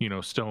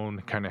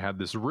 Stone kind of had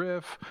this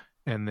riff,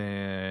 and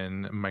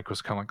then Mike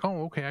was kind of like,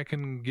 oh, okay, I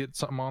can get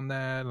something on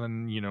that.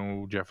 And,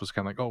 Jeff was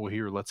kind of like, oh,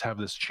 here, let's have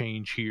this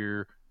change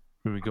here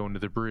when we go into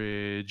the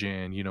bridge,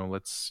 and,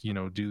 let's,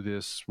 do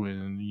this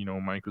when,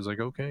 Mike was like,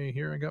 okay,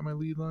 here, I got my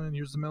lead line,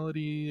 here's the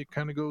melody, it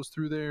kind of goes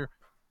through there.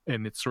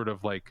 And it's sort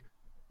of like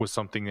was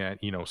something that,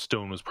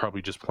 Stone was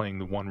probably just playing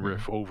the one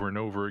riff over and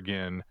over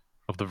again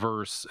of the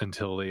verse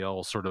until they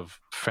all sort of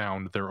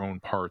found their own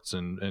parts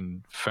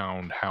and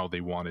found how they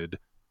wanted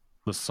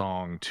the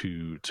song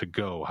to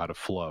go, how to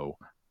flow.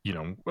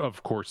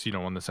 Of course,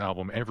 on this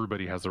album,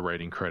 everybody has the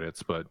writing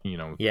credits, but,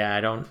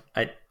 Yeah,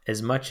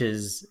 as much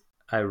as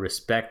I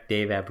respect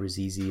Dave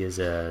Abruzzese as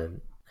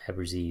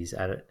Abruzzese,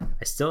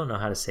 I still don't know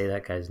how to say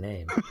that guy's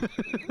name.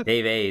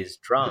 Dave A's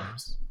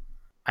drums.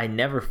 I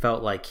never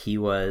felt like he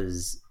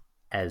was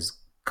as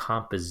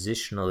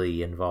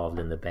compositionally involved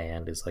in the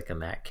band as like a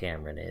Matt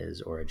Cameron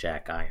is or a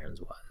Jack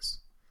Irons was.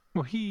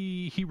 Well,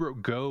 he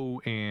wrote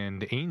Go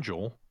and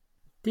Angel.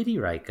 Did he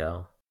write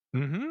Go?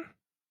 Mm-hmm.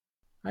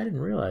 I didn't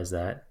realize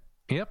that.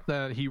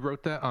 Yep, he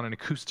wrote that on an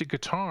acoustic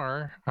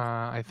guitar,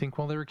 I think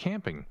while they were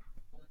camping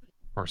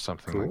or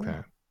something like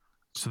that.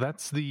 So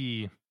that's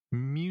the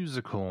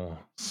musical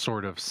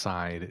sort of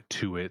side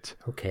to it.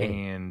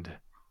 Okay. And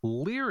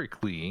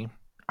lyrically,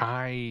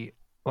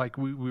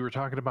 we were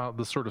talking about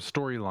the sort of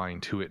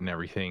storyline to it and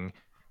everything,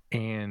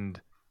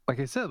 and like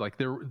I said, like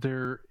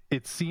there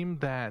it seemed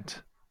that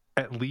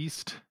at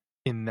least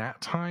in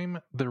that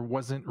time there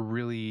wasn't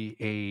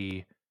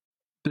really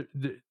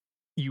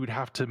you would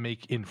have to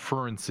make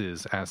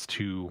inferences as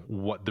to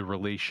what the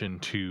relation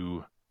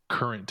to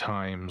current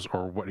times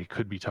or what he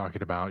could be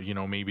talking about.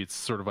 Maybe it's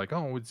sort of like,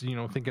 oh, it's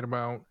thinking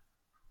about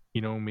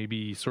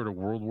maybe sort of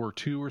World War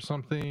II or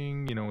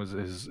something,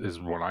 is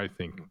what I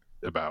think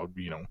about,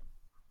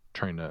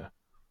 trying to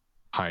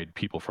hide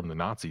people from the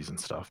Nazis and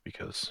stuff,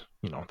 because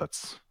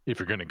that's, if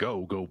you're gonna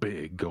go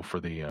big, go for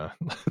the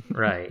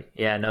right.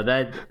 Yeah, no,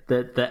 that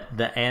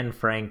the Anne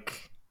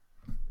Frank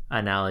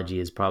analogy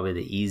is probably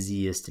the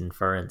easiest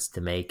inference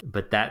to make,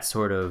 but that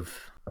sort of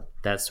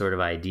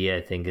idea,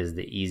 I think, is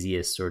the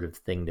easiest sort of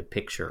thing to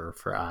picture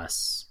for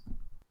us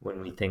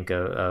when we think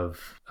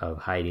of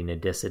hiding a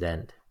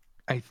dissident.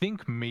 I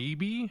think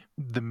maybe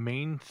the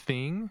main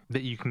thing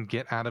that you can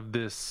get out of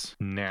this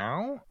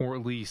now, or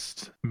at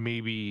least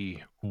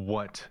maybe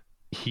what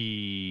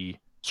he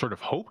sort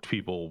of hoped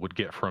people would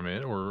get from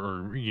it,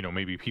 or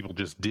maybe people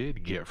just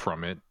did get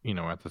from it,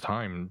 at the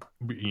time,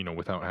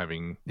 without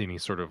having any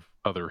sort of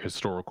other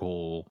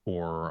historical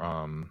or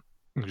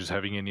just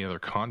having any other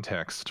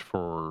context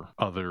for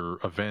other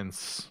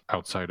events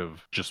outside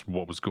of just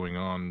what was going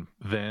on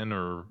then,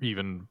 or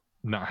even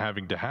not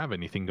having to have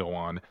anything go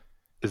on,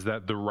 is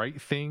that the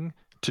right thing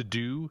to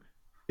do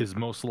is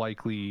most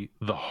likely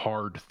the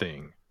hard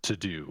thing to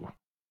do.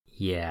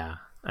 Yeah,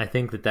 I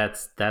think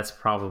that's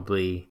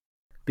probably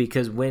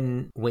because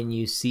when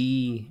you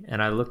see,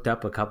 and I looked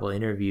up a couple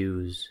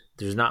interviews,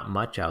 there's not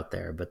much out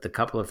there, but the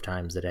couple of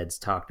times that Ed's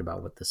talked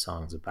about what the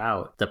song's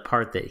about, the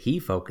part that he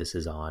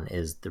focuses on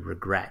is the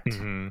regret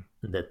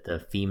that the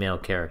female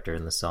character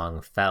in the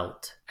song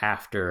felt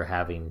after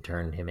having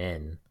turned him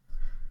in,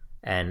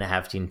 and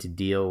having to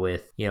deal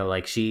with, you know,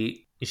 like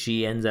she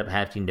ends up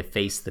having to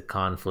face the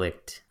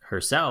conflict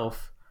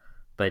herself,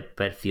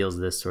 but feels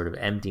this sort of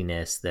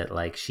emptiness that,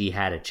 like, she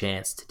had a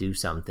chance to do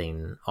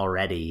something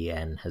already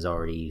and has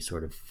already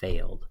sort of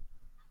failed.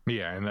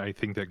 Yeah, and I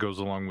think that goes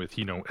along with,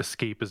 you know,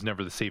 escape is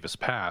never the safest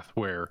path,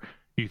 where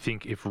you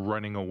think if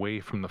running away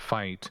from the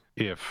fight,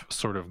 if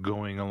sort of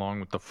going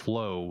along with the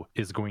flow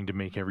is going to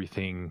make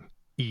everything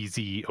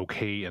easy,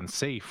 okay, and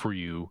safe for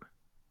you,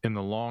 in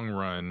the long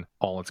run,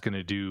 all it's going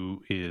to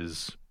do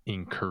is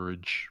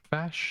encourage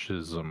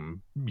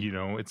fascism. You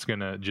know, it's going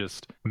to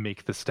just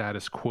make the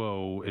status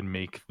quo and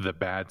make the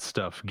bad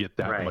stuff get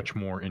that much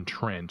more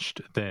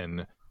entrenched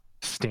than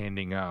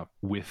standing up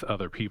with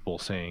other people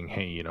saying,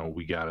 hey, you know,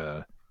 we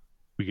gotta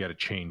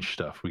change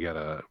stuff. We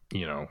gotta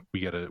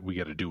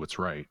do what's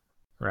right.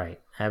 Right.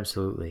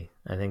 Absolutely.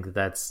 I think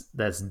that's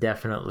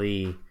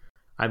definitely,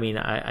 I mean,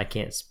 I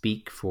can't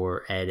speak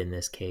for Ed in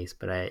this case,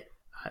 but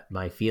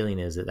my feeling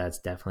is that that's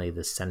definitely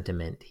the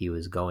sentiment he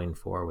was going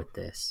for with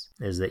this,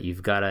 is that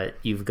you've got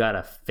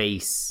to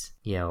face,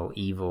 you know,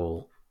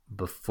 evil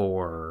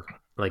before,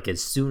 like,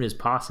 as soon as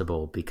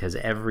possible, because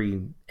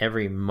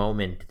every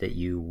moment that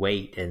you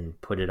wait and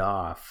put it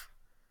off,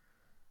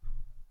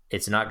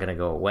 it's not going to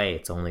go away.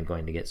 It's only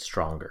going to get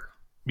stronger.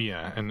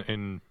 Yeah,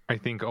 and I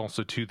think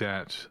also too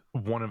that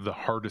one of the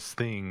hardest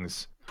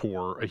things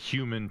for a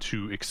human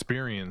to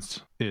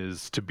experience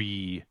is to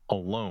be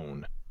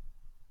alone.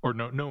 Or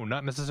no,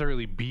 not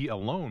necessarily be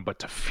alone, but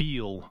to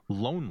feel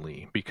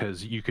lonely,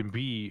 because you can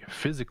be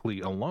physically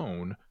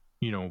alone,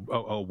 you know,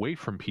 away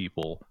from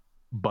people,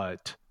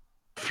 but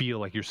feel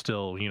like you're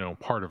still, you know,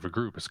 part of a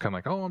group. It's kind of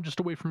like, oh, I'm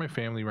just away from my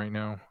family right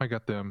now. I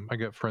got them. I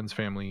got friends'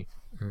 family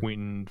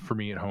waiting for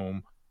me at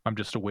home. I'm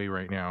just away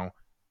right now.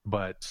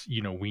 But,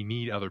 you know, we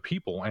need other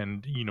people.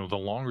 And, you know, the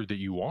longer that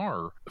you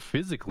are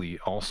physically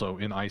also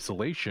in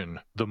isolation,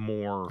 the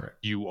more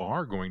you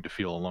are going to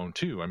feel alone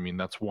too. I mean,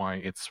 that's why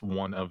it's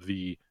one of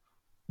the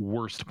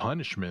worst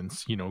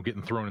punishments, you know,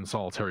 getting thrown in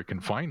solitary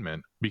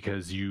confinement,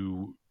 because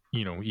you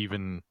know,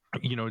 even,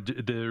 you know,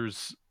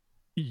 there's,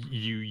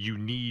 you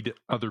need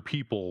other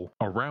people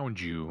around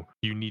you.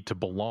 You need to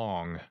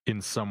belong in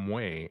some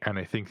way. And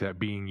I think that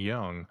being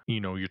young,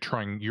 you know,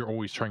 you're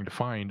always trying to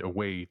find a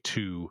way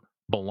to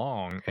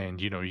belong. And,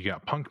 you know, you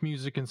got punk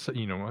music and so,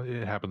 you know,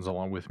 it happens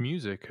along with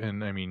music.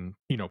 And I mean,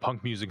 you know,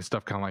 punk music and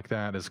stuff kind of like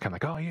that is kind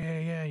of like, oh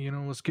yeah, you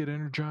know, let's get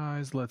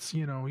energized, let's,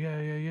 you know, yeah,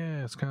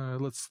 it's kind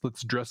of,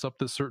 let's dress up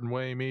this certain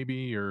way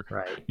maybe, or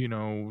you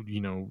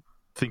know,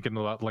 thinking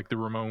about like the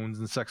Ramones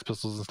and Sex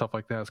Pistols and stuff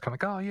like that. It's kind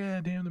of like, oh yeah,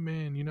 damn the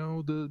man, you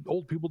know, the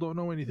old people don't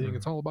know anything.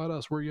 It's all about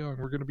us. We're young.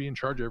 We're going to be in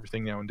charge of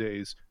everything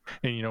nowadays.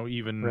 And, you know,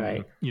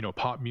 even, you know,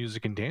 pop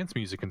music and dance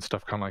music and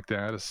stuff kind of like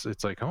that.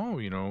 It's like, oh,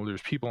 you know,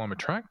 there's people I'm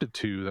attracted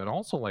to that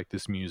also like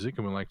this music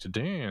and would like to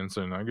dance,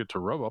 and I get to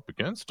rub up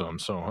against them.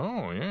 So,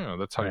 oh yeah,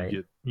 that's how you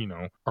get, you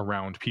know,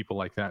 around people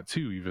like that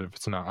too. Even if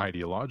it's not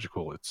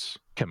ideological, it's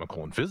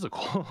chemical and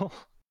physical.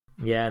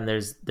 Yeah. And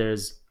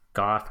there's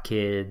goth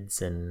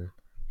kids and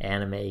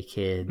anime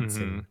kids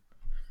and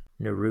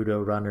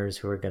Naruto runners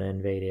who are going to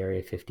invade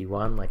Area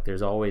 51. Like,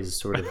 there's always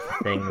sort of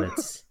a thing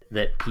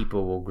that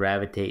people will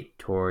gravitate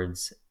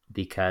towards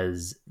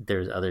because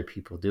there's other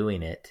people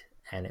doing it,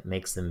 and it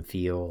makes them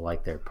feel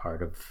like they're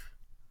part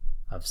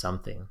of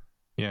something.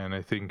 Yeah, and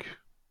I think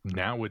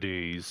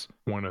nowadays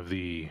one of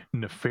the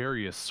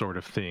nefarious sort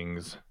of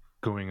things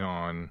going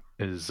on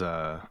is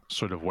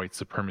sort of white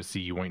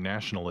supremacy, white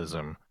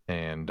nationalism.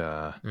 And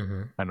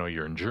I know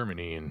you're in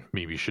Germany and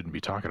maybe you shouldn't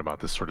be talking about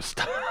this sort of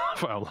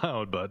stuff out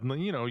loud, but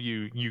you know,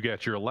 you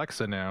got your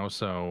Alexa now,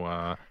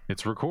 so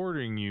it's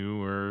recording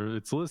you or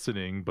it's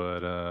listening,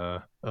 but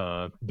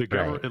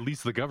at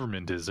least the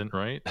government isn't,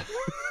 right?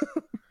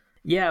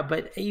 Yeah,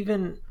 but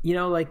even, you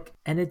know, like,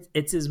 and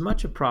it's as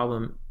much a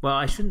problem. Well,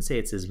 I shouldn't say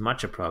it's as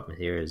much a problem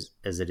here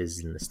as it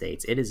is in the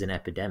States. It is an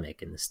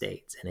epidemic in the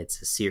States, and it's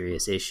a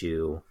serious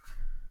issue,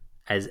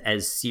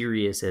 as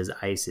serious as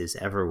ISIS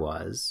ever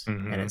was,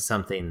 and it's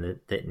something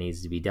that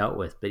needs to be dealt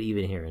with. But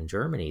even here in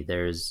Germany,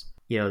 there's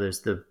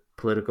the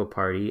political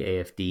party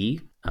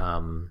AfD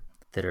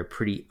that are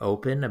pretty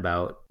open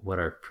about what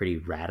are pretty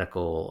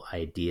radical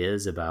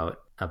ideas about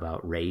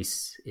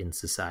race in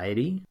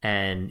society.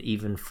 And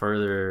even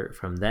further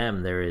from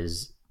them, there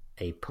is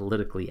a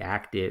politically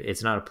active,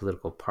 it's not a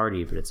political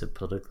party, but it's a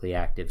politically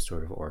active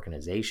sort of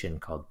organization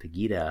called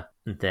Pegida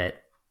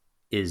that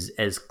is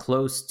as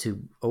close to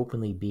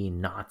openly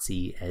being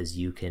Nazi as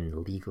you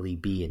can legally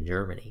be in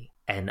Germany.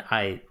 And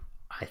I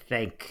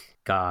thank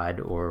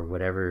God, or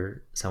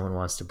whatever someone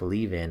wants to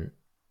believe in,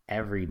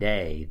 every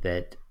day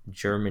that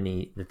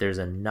Germany, that there's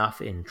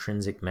enough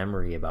intrinsic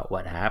memory about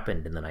what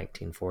happened in the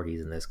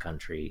 1940s in this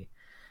country,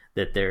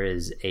 that there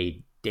is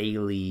a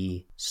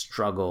daily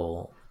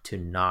struggle to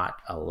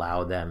not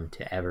allow them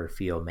to ever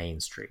feel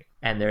mainstream.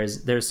 And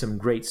there's some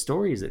great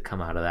stories that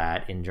come out of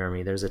that in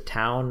Germany. There's a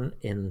town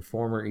in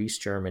former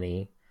East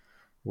Germany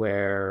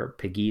where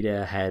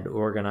Pegida had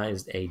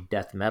organized a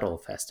death metal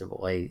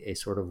festival, a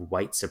sort of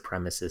white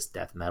supremacist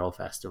death metal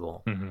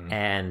festival. Mm-hmm.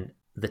 And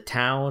the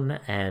town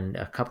and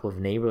a couple of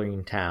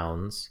neighboring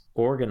towns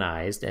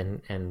organized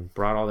and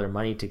brought all their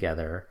money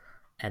together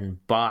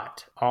and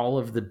bought all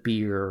of the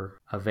beer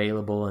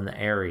available in the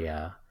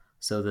area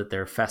so that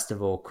their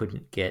festival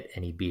couldn't get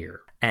any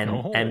beer.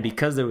 And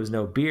because there was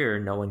no beer,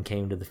 no one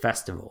came to the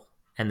festival.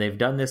 And they've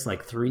done this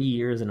like 3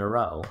 years in a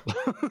row.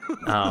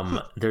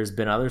 There's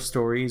been other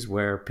stories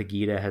where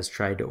Pegida has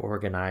tried to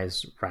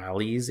organize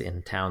rallies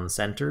in town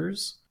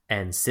centers,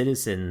 and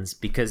citizens,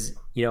 because,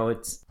 you know,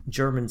 it's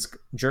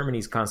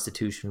Germany's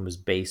constitution was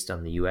based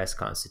on the U.S.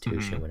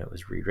 Constitution when it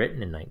was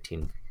rewritten in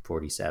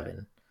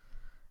 1947.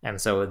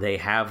 And so they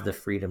have the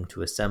freedom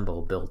to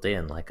assemble built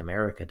in like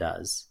America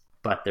does.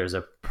 But there's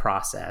a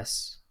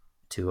process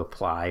to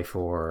apply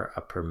for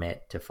a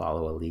permit to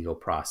follow a legal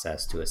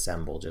process to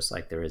assemble, just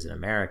like there is in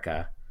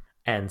America.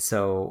 And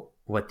so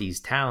what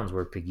these towns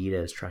where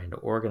Pegida is trying to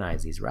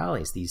organize these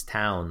rallies, these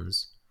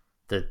towns,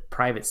 the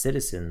private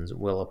citizens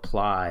will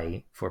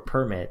apply for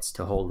permits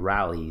to hold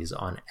rallies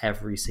on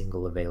every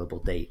single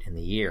available date in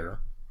the year,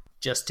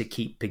 just to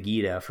keep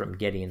Pegida from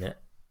getting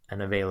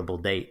an available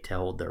date to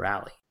hold the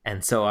rally.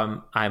 And so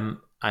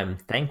I'm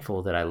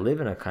thankful that I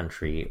live in a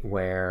country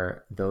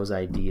where those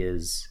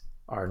ideas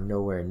are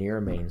nowhere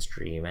near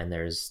mainstream, and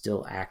there's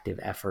still active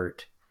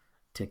effort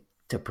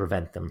to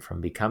prevent them from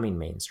becoming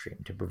mainstream,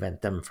 to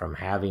prevent them from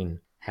having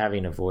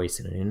a voice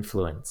and an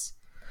influence.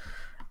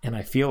 And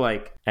I feel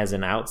like, as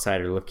an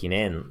outsider looking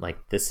in,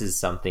 like, this is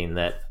something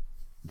that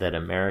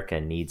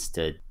America needs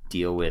to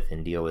deal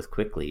with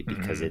quickly,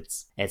 because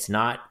it's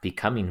not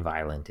becoming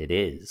violent. It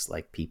is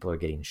like people are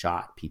getting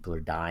shot, people are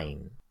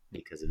dying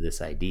because of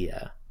this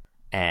idea.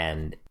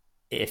 And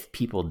if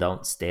people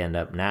don't stand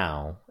up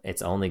now,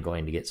 it's only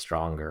going to get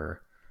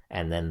stronger,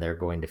 and then they're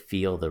going to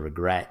feel the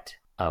regret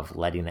of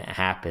letting it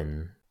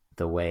happen,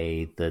 the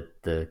way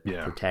that the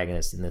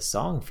protagonist in this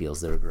song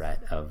feels the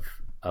regret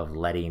of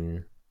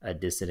letting a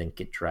dissident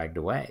get dragged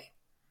away.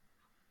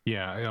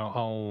 Yeah,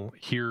 I'll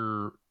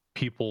hear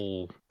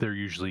people, they're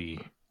usually,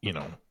 you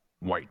know,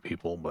 white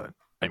people, but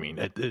I mean,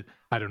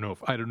 I don't know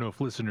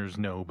if listeners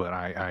know, but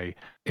I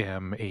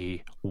am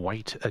a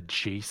white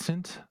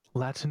adjacent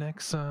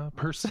Latinx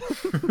person.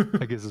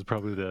 I guess is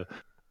probably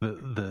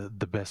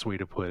the best way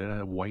to put it,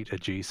 a white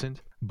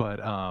adjacent. But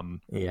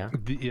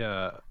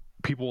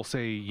people will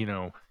say, you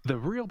know, the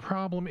real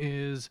problem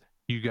is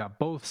you got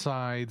both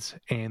sides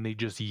and they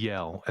just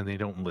yell and they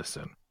don't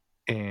listen.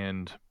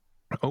 And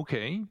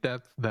okay,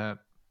 that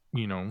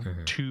you know,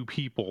 two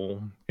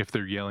people, if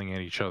they're yelling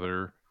at each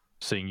other,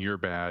 saying you're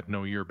bad,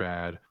 no, you're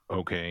bad,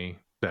 okay,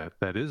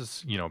 that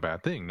is, you know, a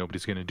bad thing.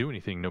 Nobody's going to do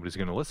anything. Nobody's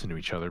going to listen to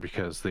each other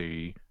because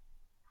they,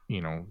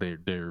 you know,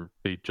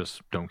 they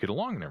just don't get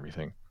along and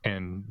everything.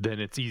 And then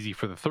it's easy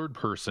for the third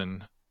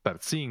person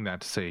that's seeing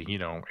that to say, you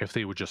know, if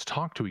they would just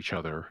talk to each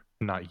other,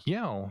 not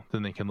yell,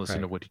 then they can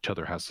listen to what each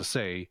other has to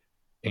say,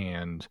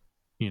 and,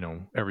 you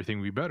know, everything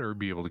would be better,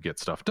 be able to get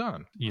stuff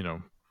done. You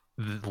know,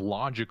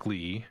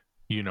 logically,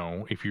 you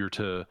know, if you're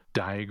to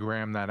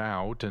diagram that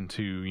out and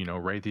to, you know,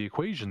 write the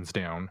equations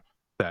down,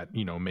 that,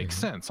 you know, makes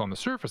sense on the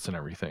surface and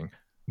everything.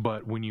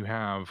 But when you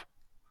have,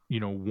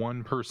 you know,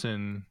 one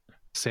person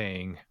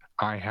saying,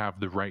 I have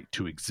the right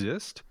to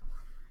exist,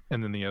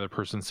 and then the other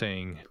person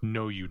saying,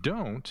 no, you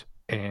don't,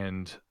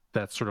 and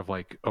that's sort of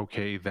like,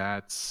 okay,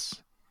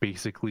 that's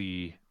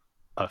basically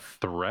a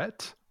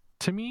threat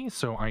to me,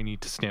 so I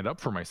need to stand up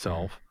for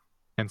myself,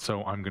 and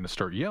so I'm going to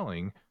start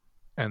yelling.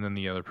 And then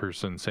the other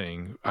person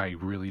saying, I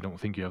really don't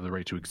think you have the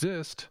right to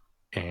exist,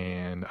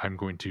 and I'm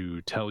going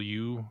to tell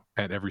you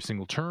at every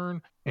single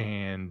turn,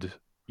 and,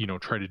 you know,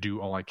 try to do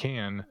all I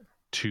can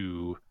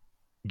to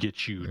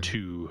get you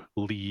to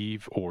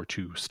leave or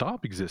to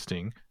stop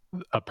existing.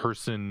 A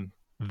person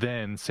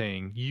then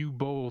saying, you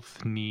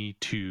both need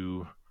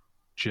to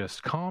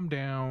just calm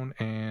down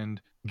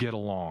and get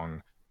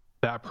along.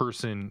 That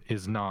person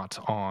is not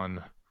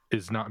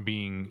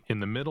being in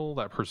the middle.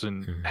 That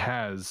person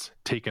has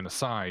taken a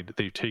side.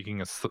 They're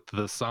taking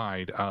the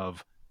side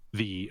of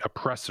the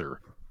oppressor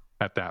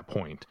at that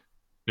point.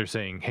 They're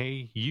saying,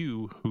 hey,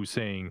 you who's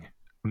saying,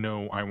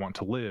 no, I want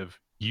to live,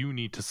 you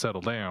need to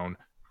settle down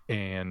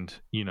and,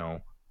 you know,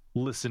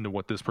 listen to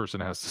what this person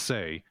has to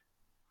say.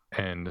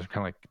 And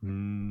kind of like,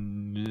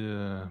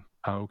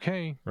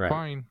 okay,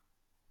 fine,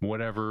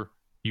 whatever.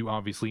 You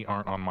obviously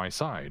aren't on my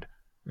side.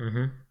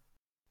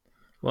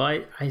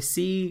 Well, I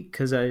see,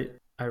 because I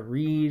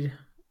read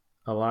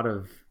a lot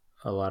of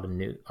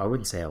news. I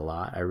wouldn't say a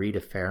lot. I read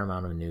a fair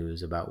amount of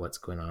news about what's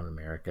going on in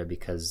America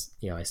because,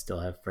 you know, I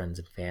still have friends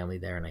and family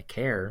there and I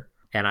care.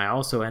 And I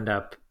also end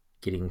up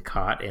getting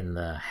caught in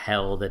the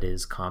hell that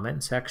is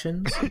comment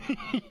sections.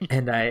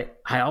 And I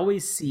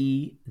always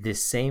see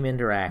this same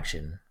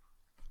interaction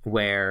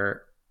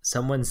where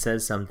someone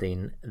says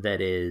something that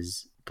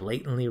is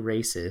blatantly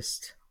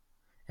racist,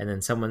 and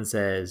then someone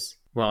says,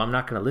 well, I'm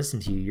not going to listen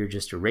to you. You're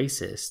just a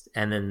racist.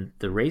 And then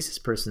the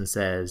racist person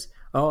says,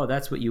 oh,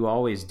 that's what you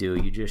always do.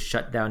 You just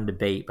shut down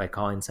debate by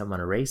calling someone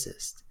a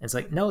racist. And it's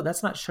like, no,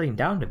 that's not shutting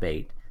down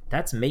debate.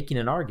 That's making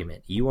an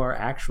argument. You are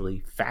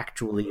actually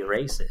factually a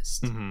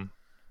racist. Mm-hmm.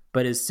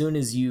 But as soon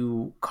as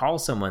you call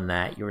someone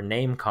that, you're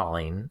name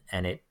calling,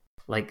 and it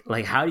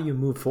like how do you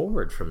move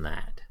forward from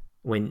that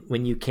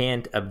when you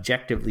can't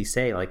objectively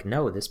say like,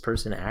 no, this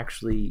person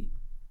actually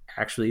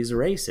is a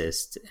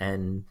racist,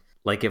 and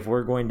like if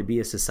we're going to be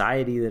a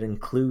society that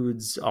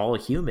includes all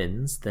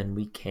humans, then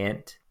we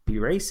can't be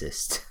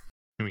racist.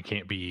 And we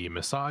can't be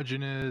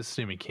misogynist,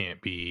 and we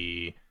can't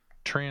be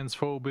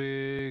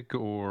transphobic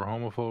or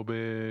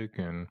homophobic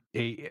and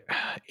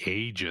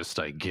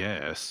ageist, I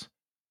guess.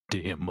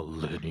 Damn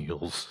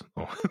millennials.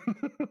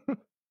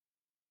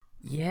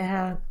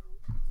 Yeah,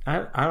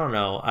 I don't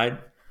know.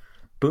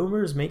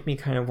 Boomers make me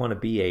kind of want to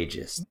be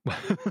ageist.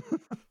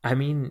 I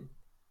mean,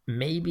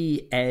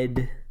 maybe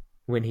Ed,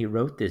 when he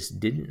wrote this,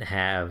 didn't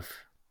have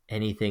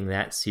anything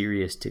that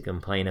serious to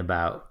complain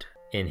about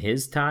in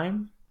his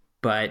time,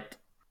 but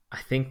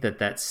I think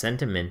that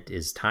sentiment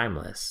is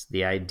timeless.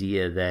 The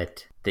idea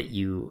that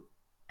you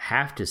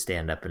have to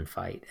stand up and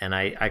fight. And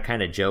I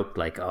kind of joked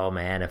like, oh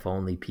man, if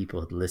only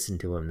people had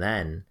listened to him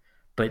then.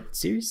 But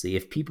seriously,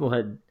 if people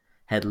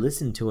had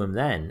listened to him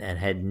then and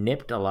had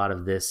nipped a lot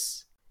of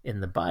this in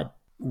the bud,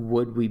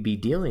 would we be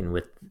dealing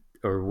with,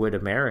 or would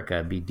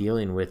America be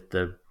dealing with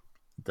the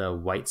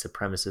white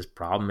supremacist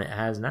problem it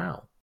has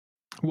now?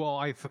 Well,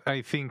 I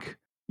think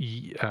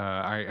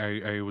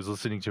I was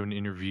listening to an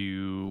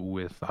interview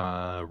with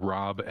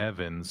Rob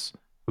Evans,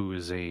 who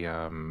is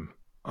a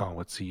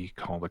what's he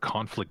called, a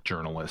conflict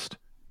journalist,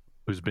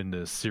 who's been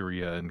to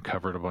Syria and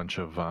covered a bunch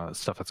of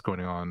stuff that's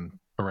going on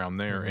around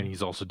there, mm-hmm. and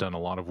he's also done a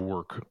lot of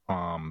work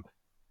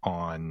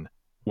on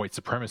white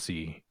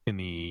supremacy in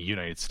the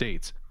United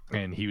States.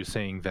 And he was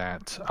saying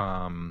that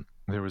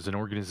there was an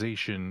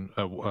organization,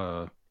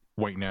 a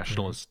white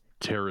nationalist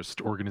terrorist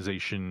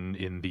organization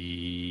in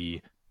the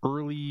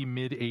early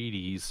mid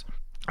 80s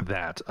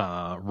that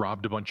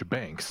robbed a bunch of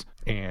banks.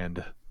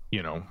 And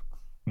you know,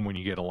 when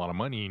you get a lot of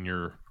money and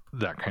you're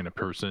that kind of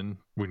person,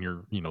 when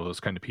you're, you know, those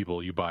kind of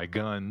people, you buy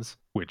guns,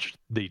 which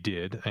they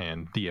did,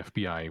 and the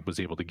FBI was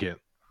able to get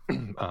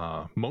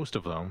most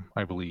of them,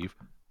 I believe.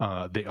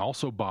 They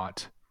also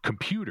bought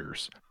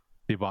computers.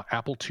 They bought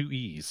Apple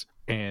IIes,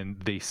 and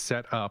they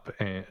set up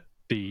and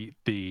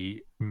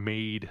they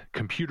made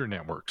computer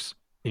networks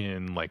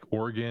in like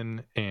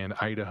Oregon and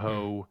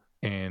Idaho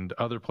and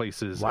other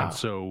places. Wow. And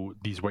so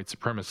these white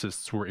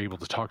supremacists were able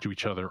to talk to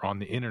each other on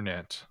the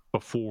internet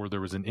before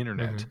there was an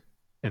internet. Mm-hmm.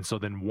 And so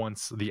then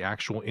once the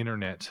actual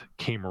internet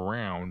came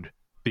around,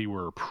 they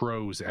were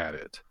pros at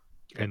it.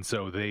 And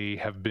so they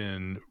have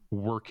been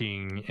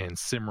working and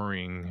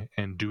simmering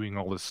and doing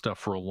all this stuff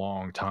for a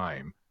long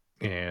time.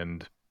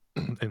 And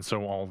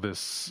so all this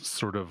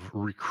sort of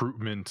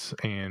recruitment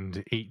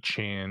and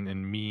 8chan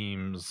and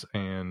memes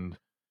and,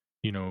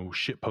 you know,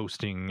 shit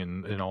posting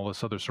and all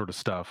this other sort of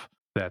stuff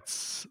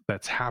that's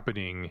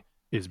happening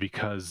is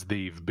because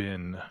they've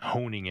been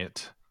honing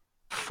it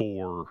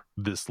for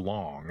this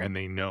long, and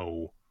they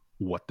know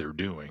what they're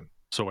doing.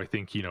 So I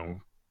think, you know,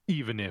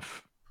 even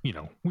if, you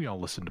know, we all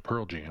listen to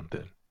Pearl Jam,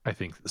 then I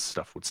think this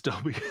stuff would still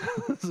be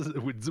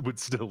would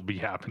still be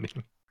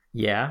happening.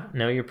 Yeah,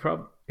 no, you're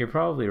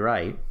probably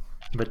right.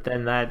 But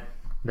then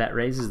that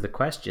raises the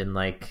question,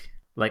 like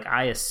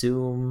I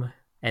assume,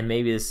 and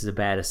maybe this is a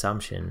bad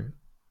assumption,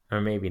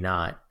 or maybe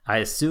not, I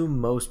assume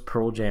most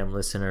Pearl Jam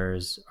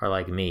listeners are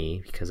like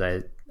me, because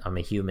I'm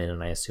a human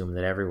and I assume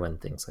that everyone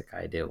thinks like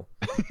I do.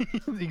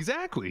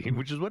 Exactly,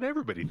 which is what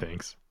everybody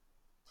thinks.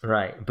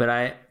 Right, but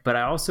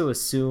I also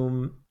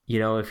assume, you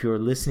know, if you're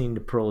listening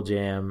to Pearl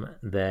Jam,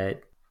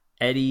 that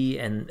Eddie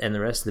and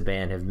the rest of the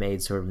band have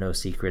made sort of no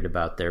secret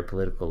about their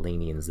political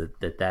leanings,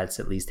 that's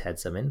at least had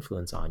some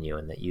influence on you,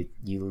 and that you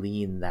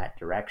lean that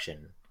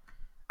direction,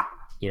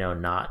 you know,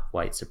 not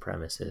white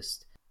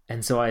supremacist.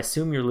 And so I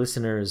assume your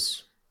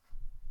listeners...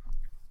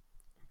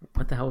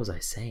 What the hell was I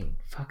saying?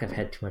 Fuck, I've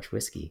had too much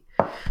whiskey.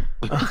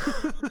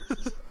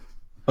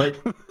 But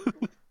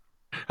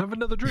have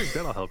another drink.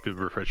 That'll help you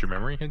refresh your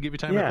memory and give you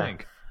time to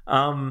think.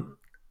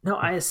 No,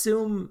 I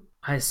assume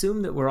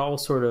that we're all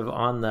sort of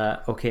on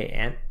the, okay,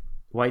 and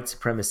white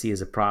supremacy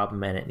is a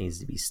problem and it needs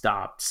to be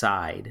stopped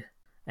side.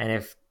 And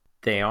if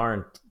they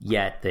aren't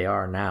yet, they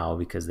are now,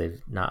 because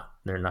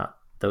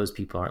those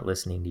people aren't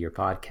listening to your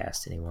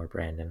podcast anymore,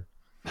 Brandon.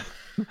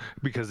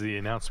 Because of the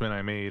announcement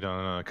I made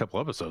on a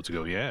couple episodes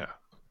ago, yeah.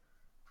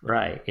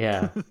 Right,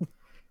 yeah.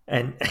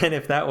 and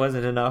if that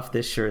wasn't enough,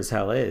 this sure as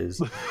hell is.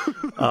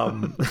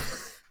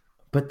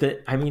 But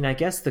I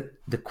guess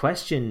the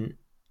question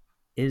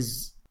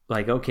is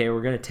like, okay,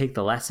 we're going to take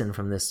the lesson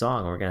from this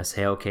song. We're going to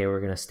say, okay, we're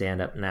going to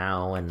stand up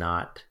now and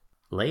not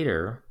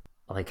later.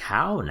 Like,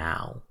 how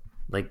now?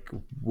 Like,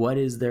 what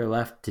is there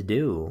left to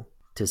do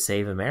to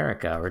save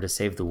America, or to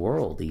save the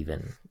world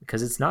even?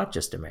 Because it's not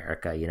just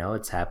America, you know,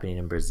 it's happening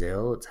in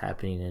Brazil, it's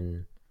happening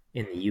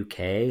in the UK,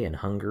 in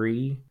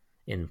Hungary,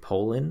 in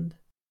Poland.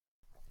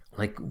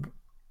 Like,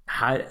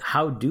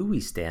 how do we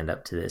stand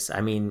up to this?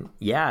 I mean,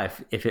 yeah,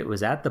 if it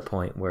was at the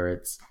point where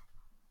it's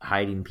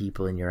hiding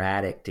people in your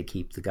attic to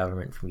keep the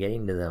government from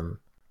getting to them,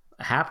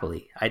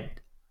 happily,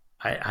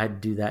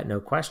 I'd do that, no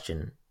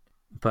question.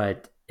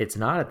 But it's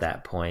not at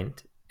that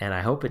point, and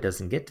I hope it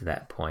doesn't get to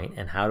that point.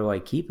 And how do I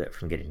keep it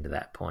from getting to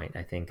that point,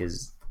 I think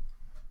is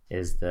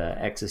the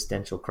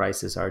existential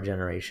crisis our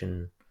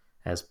generation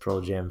as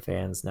Pearl Jam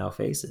fans now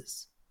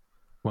faces.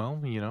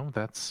 Well,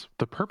 that's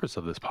the purpose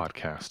of this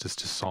podcast, is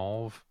to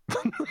solve.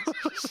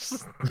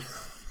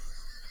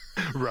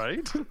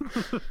 Right?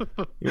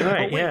 You're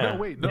right.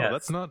 No, yes.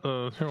 That's not.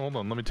 Here, hold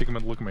on. Let me take a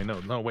look at my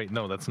note. No, wait,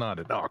 no, that's not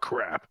it. Oh,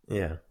 crap.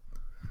 Yeah.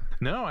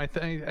 No, I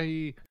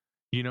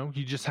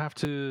you just have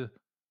to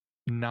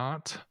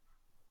not,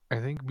 I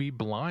think, be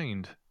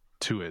blind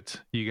to it.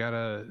 You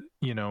gotta,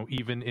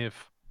 even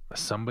if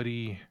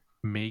somebody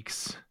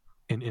makes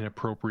an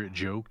inappropriate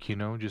joke,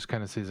 just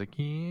kind of says like,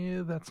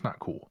 yeah, that's not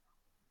cool.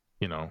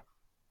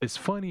 As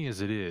funny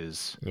as it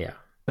is, yeah,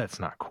 that's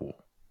not cool.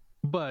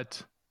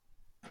 But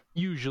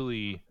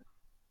usually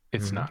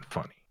it's not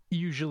funny.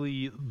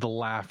 Usually the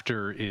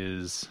laughter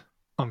is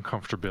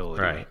uncomfortability,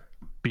 right?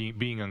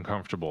 Being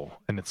uncomfortable,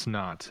 and it's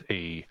not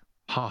a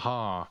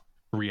ha-ha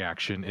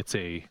reaction. It's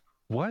a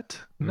what?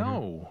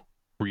 No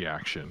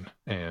reaction.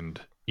 And,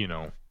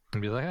 and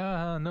be like,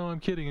 no, I'm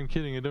kidding.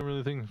 I don't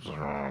really think,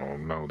 oh,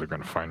 no, they're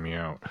going to find me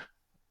out.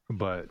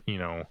 But, you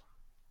got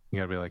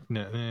to be like,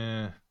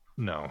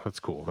 no, that's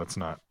cool. That's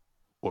not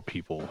what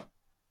people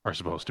are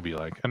supposed to be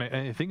like. And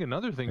I think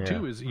another thing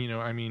too is,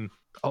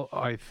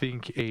 I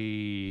think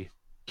a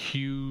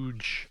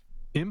huge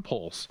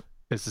impulse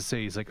is to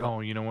say, it's like, oh,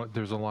 you know what?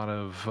 There's a lot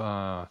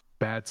of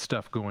bad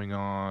stuff going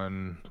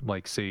on,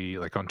 like say,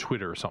 like on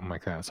Twitter or something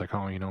like that. It's like,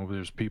 oh,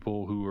 there's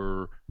people who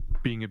are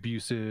being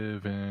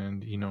abusive,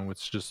 and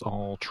it's just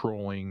all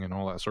trolling and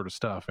all that sort of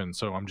stuff. And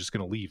so I'm just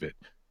going to leave it.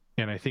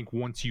 And I think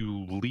once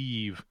you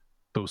leave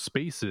those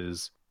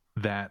spaces,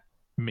 that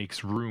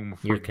makes room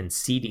for, you're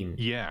conceding.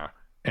 Yeah.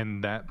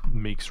 And that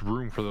makes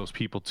room for those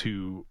people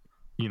to,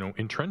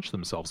 entrench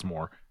themselves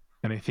more.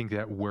 And I think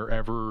that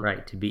wherever,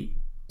 right, to be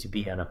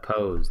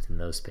unopposed in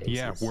those spaces.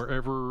 Yeah,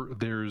 wherever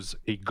there's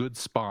a good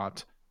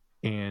spot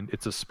and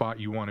it's a spot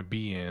you want to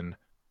be in,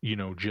 you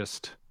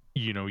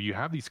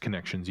have these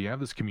connections, you have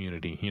this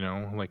community,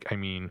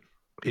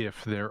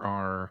 if there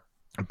are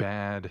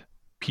bad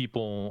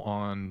people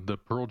on the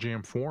Pearl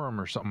Jam forum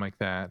or something like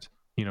that,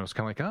 it's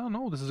kind of like, oh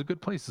no, this is a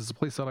good place. This is a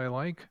place that I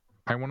like.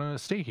 I want to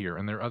stay here.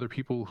 And there are other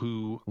people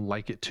who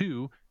like it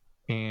too.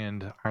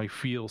 And I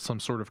feel some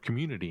sort of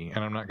community,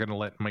 and I'm not going to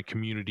let my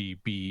community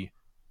be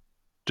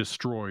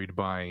destroyed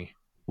by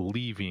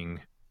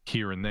leaving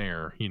here and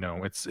there.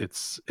 It's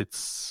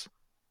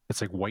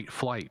like white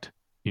flight,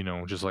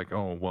 just like,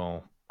 oh,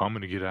 well, I'm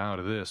going to get out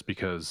of this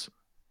because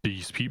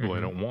these people I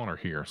don't want are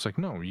here. It's like,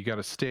 no, you got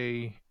to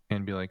stay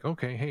and be like,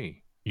 okay,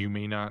 hey, you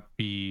may not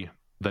be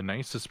the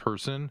nicest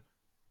person,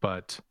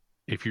 but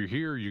if you're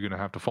here, you're going to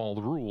have to follow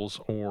the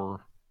rules,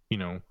 or,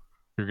 you're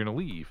going to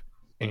leave.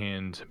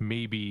 And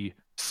maybe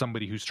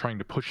somebody who's trying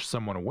to push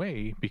someone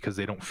away because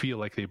they don't feel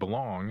like they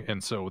belong,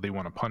 and so they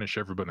want to punish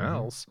everyone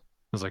else,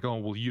 is like, oh,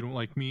 well, you don't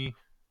like me?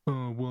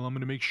 Well, I'm going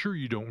to make sure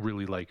you don't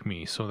really like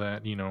me, so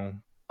that,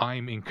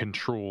 I'm in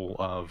control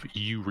of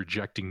you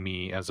rejecting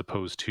me, as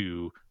opposed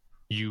to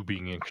you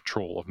being in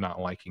control of not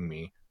liking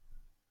me.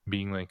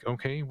 Being like,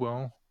 okay,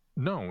 well,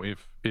 no,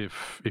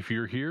 if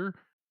you're here,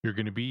 you're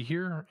going to be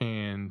here,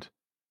 and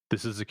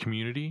this is a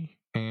community,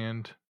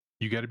 and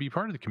you got to be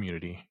part of the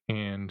community.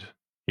 And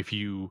if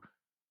you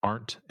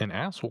aren't an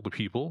asshole to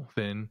people,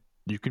 then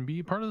you can be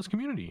a part of this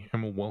community,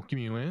 and we'll welcome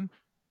you in,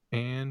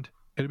 and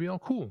it'll be all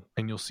cool.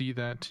 And you'll see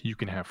that you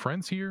can have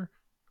friends here,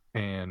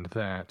 and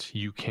that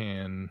you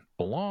can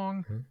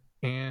belong,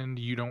 and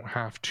you don't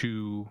have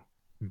to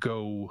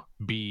go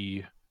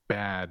be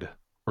bad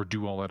or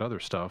do all that other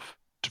stuff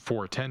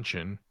for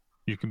attention.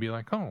 You can be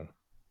like, oh,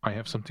 I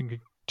have something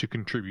to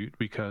contribute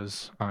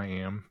because I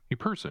am a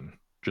person,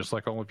 just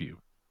like all of you.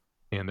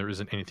 And there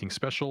isn't anything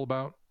special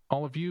about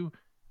all of you.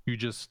 You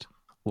just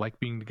like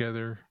being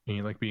together, and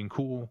you like being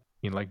cool,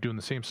 you like doing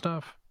the same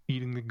stuff,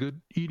 eating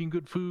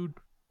good food,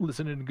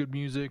 listening to good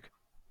music.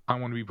 I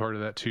want to be part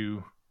of that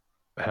too.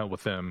 Hell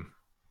with them.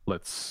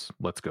 Let's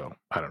go.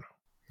 I don't know.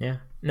 Yeah.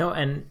 No,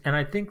 and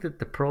I think that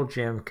the Pearl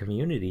Jam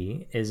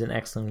community is an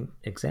excellent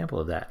example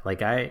of that.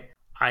 Like I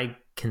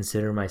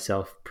consider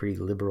myself pretty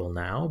liberal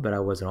now, but I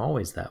wasn't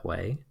always that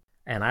way.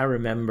 And I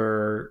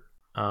remember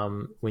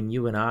when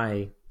you and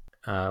I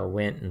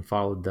went and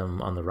followed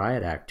them on the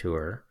Riot Act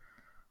tour,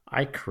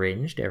 I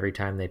cringed every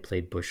time they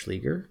played Bush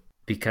Leaguer,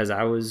 because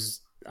I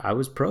was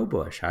pro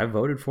Bush. I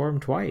voted for him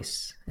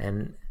twice,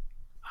 and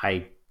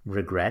I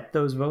regret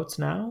those votes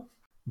now.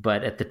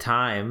 But at the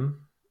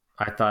time,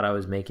 I thought I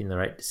was making the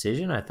right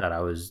decision. I thought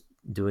I was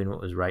doing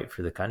what was right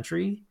for the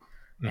country.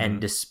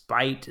 And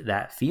despite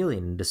that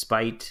feeling,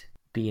 despite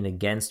being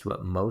against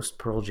what most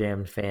Pearl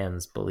Jam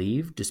fans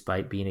believed,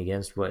 despite being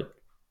against what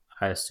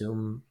I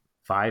assume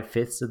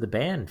 5/5 of the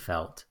band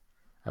felt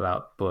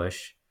about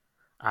Bush,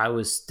 I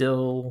was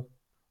still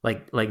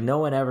Like no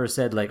one ever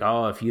said like,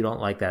 oh, if you don't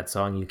like that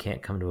song, you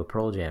can't come to a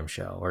Pearl Jam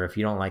show, or if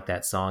you don't like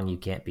that song, you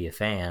can't be a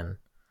fan.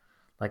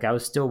 Like, I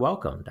was still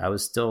welcomed. I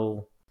was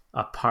still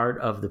a part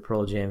of the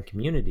Pearl Jam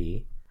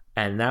community,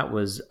 and that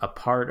was a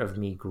part of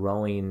me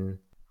growing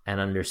and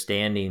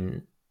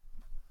understanding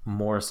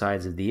more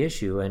sides of the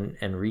issue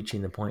and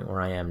reaching the point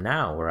where I am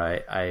now, where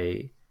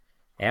I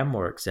am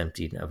more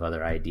accepting of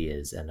other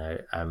ideas, and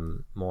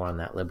I'm more on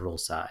that liberal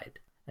side.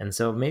 And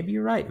so maybe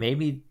you're right.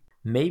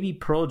 Maybe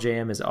Pearl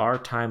Jam is our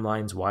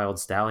timeline's Wild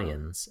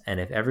Stallions,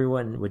 and if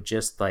everyone would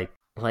just like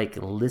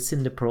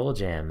listen to Pearl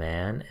Jam,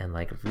 man, and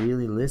like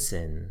really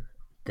listen,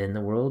 then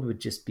the world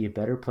would just be a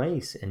better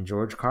place, and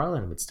George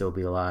Carlin would still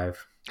be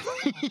alive.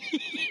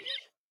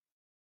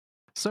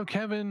 So,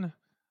 Kevin,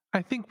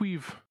 I think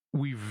we've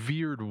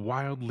veered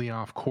wildly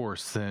off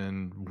course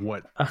than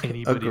what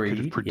anybody could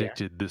have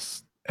predicted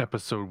this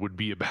episode would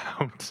be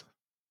about.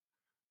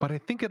 But I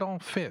think it all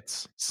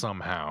fits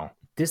somehow.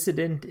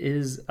 Dissident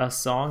is a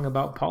song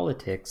about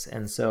politics,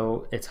 and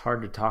so it's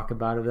hard to talk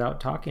about it without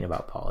talking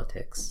about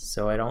politics.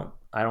 So I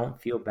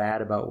don't feel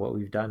bad about what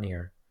we've done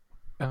here.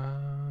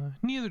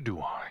 Neither do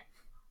I.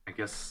 I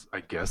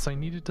guess I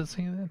needed to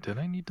say that. Did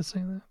I need to say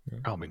that? Yeah.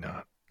 Probably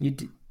not. You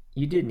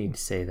did need to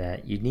say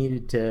that. You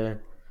needed to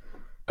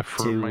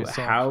affirm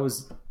myself.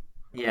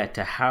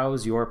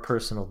 house your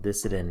personal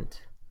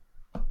dissident,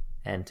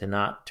 and to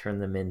not turn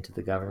them into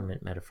the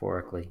government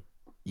metaphorically.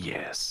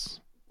 Yes,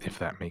 if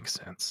that makes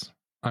sense.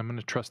 I'm going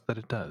to trust that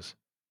it does,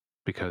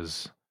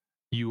 because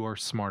you are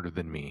smarter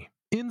than me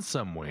in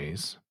some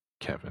ways,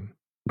 Kevin.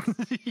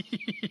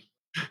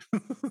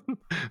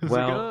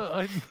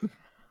 Well,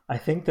 I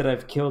think that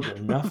I've killed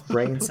enough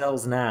brain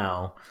cells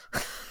now.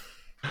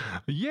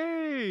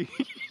 Yay!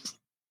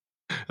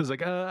 I was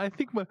like, I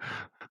think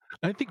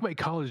my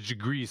college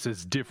degree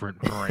says different,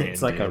 Brandon.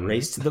 It's like a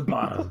race to the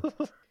bottom.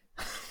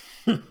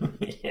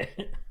 Yeah.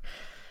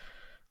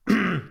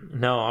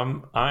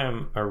 No, I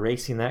am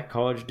erasing that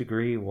college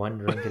degree one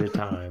drink at a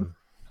time.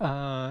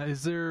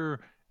 Is there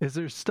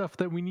stuff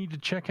that we need to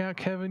check out,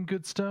 Kevin?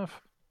 Good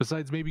stuff.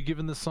 Besides maybe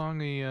giving the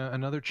song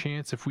another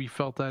chance if we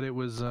felt that it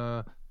was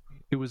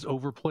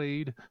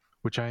overplayed,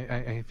 which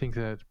I think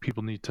that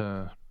people need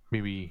to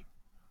maybe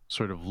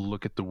sort of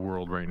look at the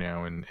world right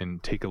now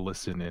and take a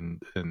listen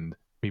and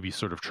maybe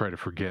sort of try to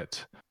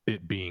forget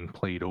it being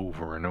played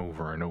over and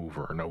over and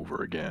over and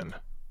over again.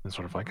 And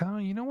sort of like, oh,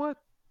 you know what?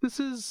 This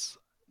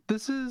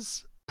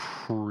is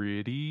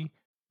pretty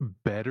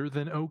better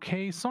than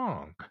okay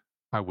song.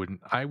 I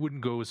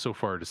wouldn't go so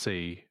far to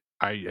say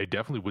I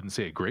definitely wouldn't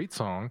say a great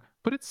song,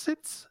 but it's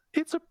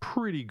a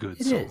pretty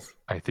good song. Is.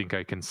 I think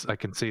I can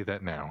say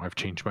that now. I've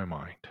changed my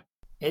mind.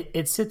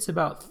 It sits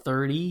about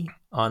 30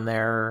 on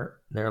their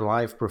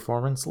live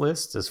performance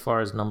list as far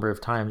as number of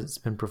times it's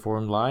been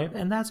performed live,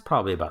 and that's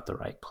probably about the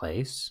right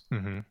place.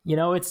 Mm-hmm. You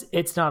know,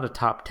 it's not a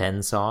top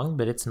 10 song,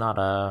 but it's not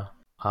a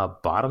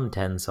bottom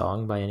 10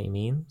 song by any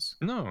means.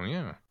 No,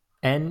 yeah.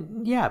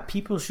 And yeah,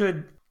 people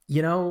should,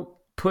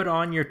 put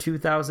on your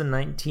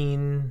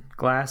 2019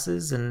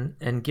 glasses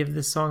and give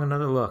this song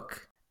another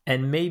look.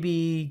 And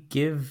maybe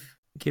give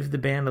the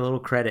band a little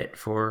credit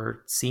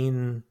for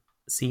seeing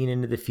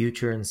into the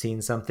future and seeing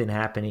something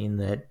happening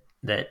that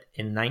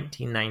in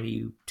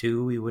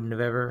 1992 we wouldn't have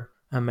ever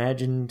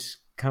imagined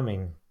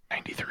coming.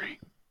 93.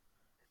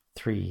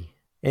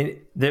 And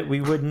that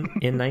we wouldn't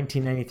in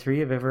 1993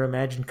 have ever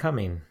imagined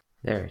coming.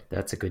 There,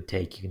 that's a good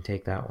take. You can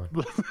take that one.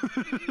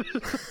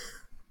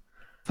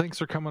 Thanks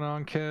for coming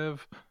on, Kev.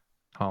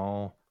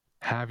 I'll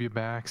have you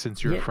back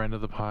since you're a friend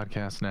of the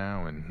podcast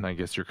now, and I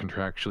guess you're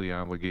contractually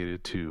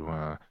obligated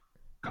to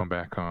come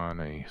back on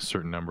a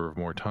certain number of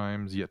more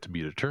times yet to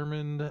be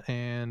determined.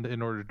 And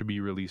in order to be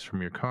released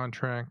from your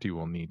contract, you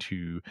will need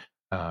to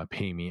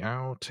pay me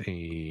out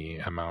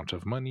a amount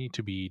of money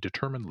to be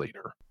determined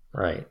later.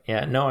 Right.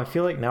 Yeah. No, I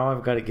feel like now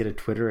I've got to get a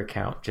Twitter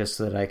account just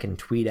so that I can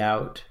tweet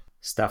out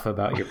stuff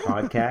about your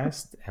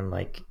podcast and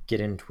like get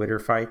in Twitter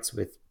fights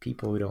with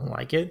people who don't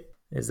like it.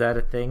 Is that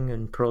a thing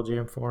in Pearl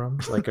Jam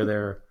forums? Like, are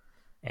there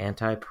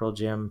anti-Pearl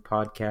Jam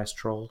podcast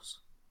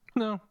trolls?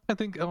 No, I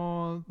think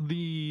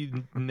the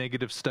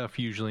negative stuff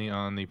usually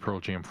on the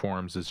Pearl Jam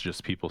forums is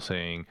just people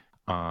saying,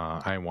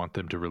 I want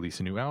them to release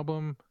a new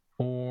album,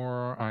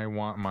 or I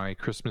want my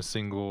Christmas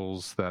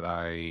singles that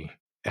I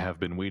have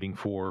been waiting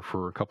for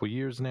a couple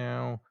years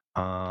now,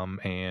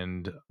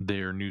 and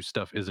their new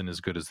stuff isn't as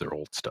good as their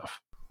old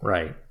stuff.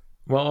 Right.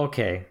 Well,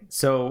 okay.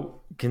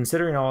 So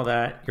considering all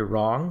that, you're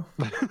wrong.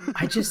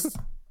 I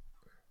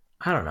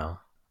don't know.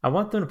 I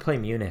want them to play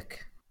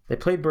Munich. They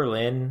played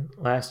Berlin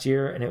last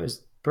year, and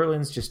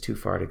Berlin's just too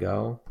far to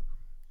go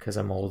because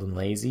I'm old and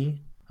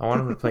lazy. I want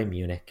them to play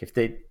Munich. If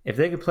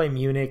they could play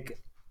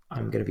Munich,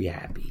 I'm going to be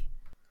happy.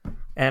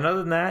 And other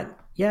than that,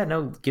 yeah,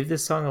 no, give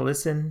this song a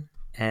listen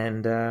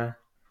and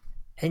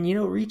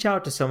reach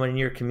out to someone in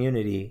your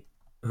community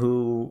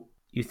who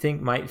you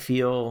think might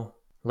feel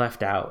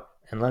left out.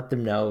 And let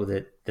them know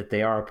that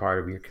they are a part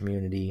of your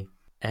community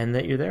and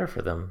that you're there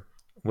for them,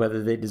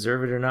 whether they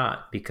deserve it or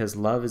not, because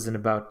love isn't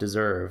about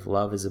deserve.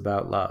 Love is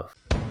about love.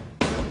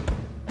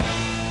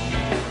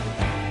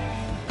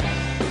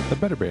 The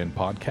Better Band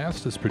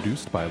podcast is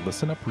produced by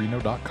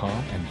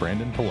listenupreno.com and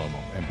Brandon Palomo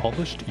and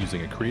published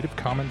using a Creative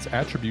Commons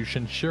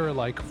Attribution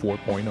Share-alike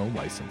 4.0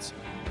 license.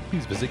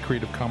 Please visit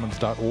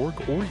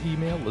creativecommons.org or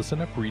email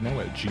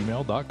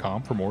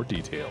listenupreno@gmail.com for more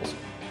details.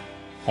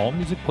 All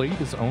music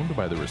played is owned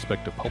by the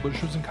respective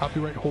publishers and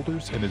copyright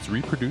holders and is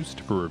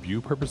reproduced for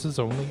review purposes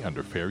only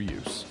under fair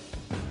use.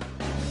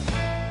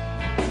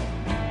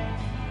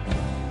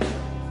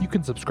 You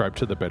can subscribe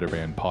to the Better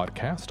Band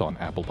podcast on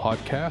Apple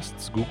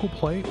Podcasts, Google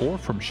Play, or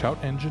from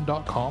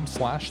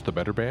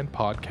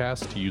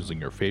shoutengine.com/thebetterbandpodcast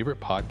using your favorite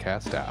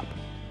podcast app.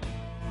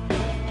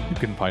 You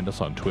can find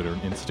us on Twitter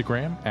and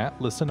Instagram at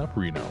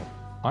ListenUpReno.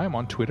 I am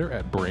on Twitter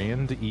at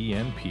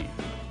BrandENP.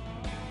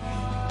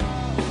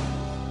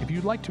 If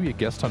you'd like to be a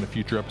guest on a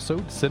future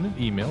episode, send an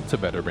email to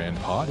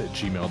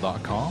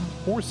betterbandpod@gmail.com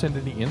or send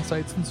any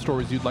insights and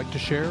stories you'd like to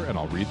share, and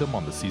I'll read them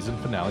on the season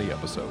finale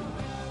episode.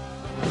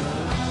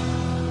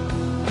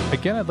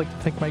 Again, I'd like to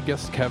thank my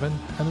guest Kevin,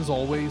 and as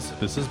always,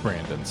 this is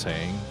Brandon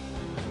saying,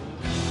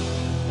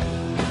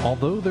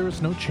 although there is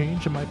no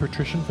change in my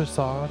patrician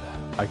facade,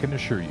 I can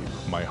assure you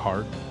my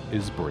heart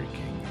is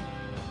breaking.